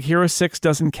 And Big Hero 6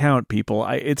 doesn't count, people.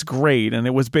 It's great, and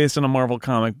it was based on a Marvel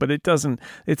comic, but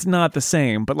it's not the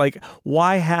same. But like,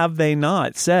 why have they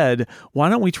not said, why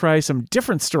don't we try some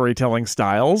different storytelling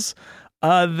styles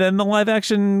than the live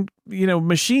action,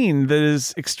 machine that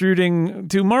is extruding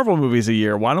 2 Marvel movies a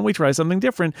year? Why don't we try something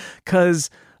different? Because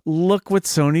look what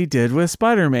Sony did with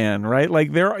Spider-Man, right?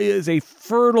 Like, there is a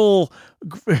fertile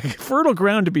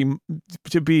ground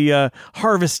to be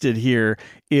harvested here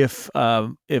if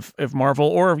Marvel,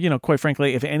 or quite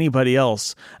frankly, if anybody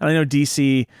else. And I know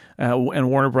DC and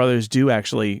Warner Brothers do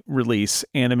actually release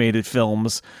animated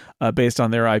films based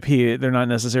on their IP. They're not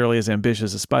necessarily as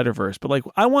ambitious as Spider-Verse, but like,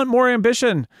 I want more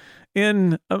ambition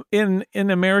in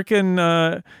American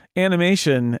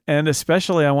animation, and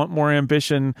especially I want more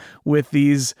ambition with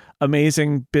these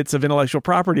amazing bits of intellectual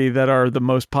property that are the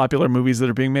most popular movies that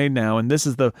are being made now. And this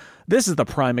is the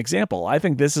prime example. I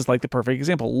think this is like the perfect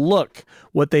example. Look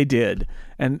what they did,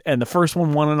 and the first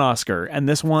one won an Oscar, and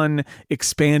this one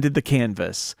expanded the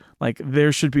canvas. Like,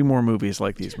 there should be more movies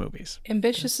like these movies.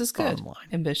 Ambitious is good.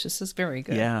 Ambitious is very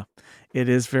good. Yeah, it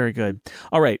is very good.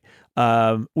 All right.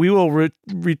 We will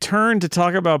return to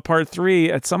talk about part 3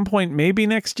 at some point, maybe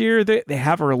next year. They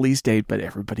have a release date, but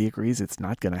everybody agrees it's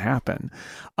not going to happen.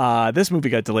 This movie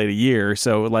got delayed a year,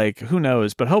 so like, who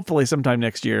knows? But hopefully sometime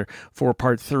next year for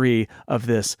part 3 of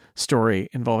this story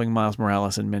involving Miles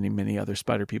Morales and many, many other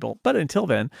Spider people. But until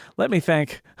then, let me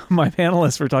thank my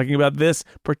panelists for talking about this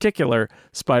particular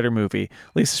Spider movie.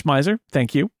 Lisa Schmeiser,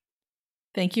 thank you.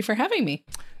 Thank you for having me.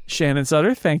 Shannon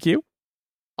Sutter, thank you.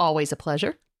 Always a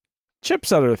pleasure. Chip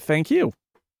Sutter, thank you.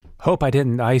 Hope I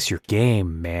didn't ice your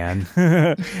game, man.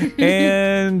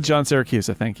 And John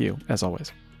Siracusa, thank you, as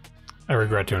always. I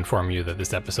regret to inform you that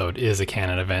this episode is a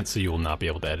canon event, so you will not be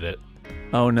able to edit it.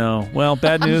 Oh, no. Well,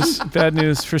 bad news. Bad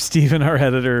news for Steven, our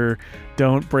editor.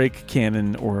 Don't break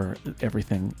canon, or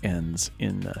everything ends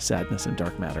in sadness and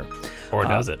dark matter. Or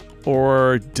does it?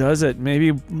 Or does it?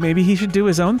 Maybe he should do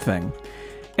his own thing.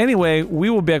 Anyway,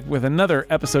 we will be back with another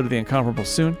episode of The Incomparable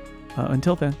soon.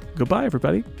 Until then, goodbye,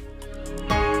 everybody.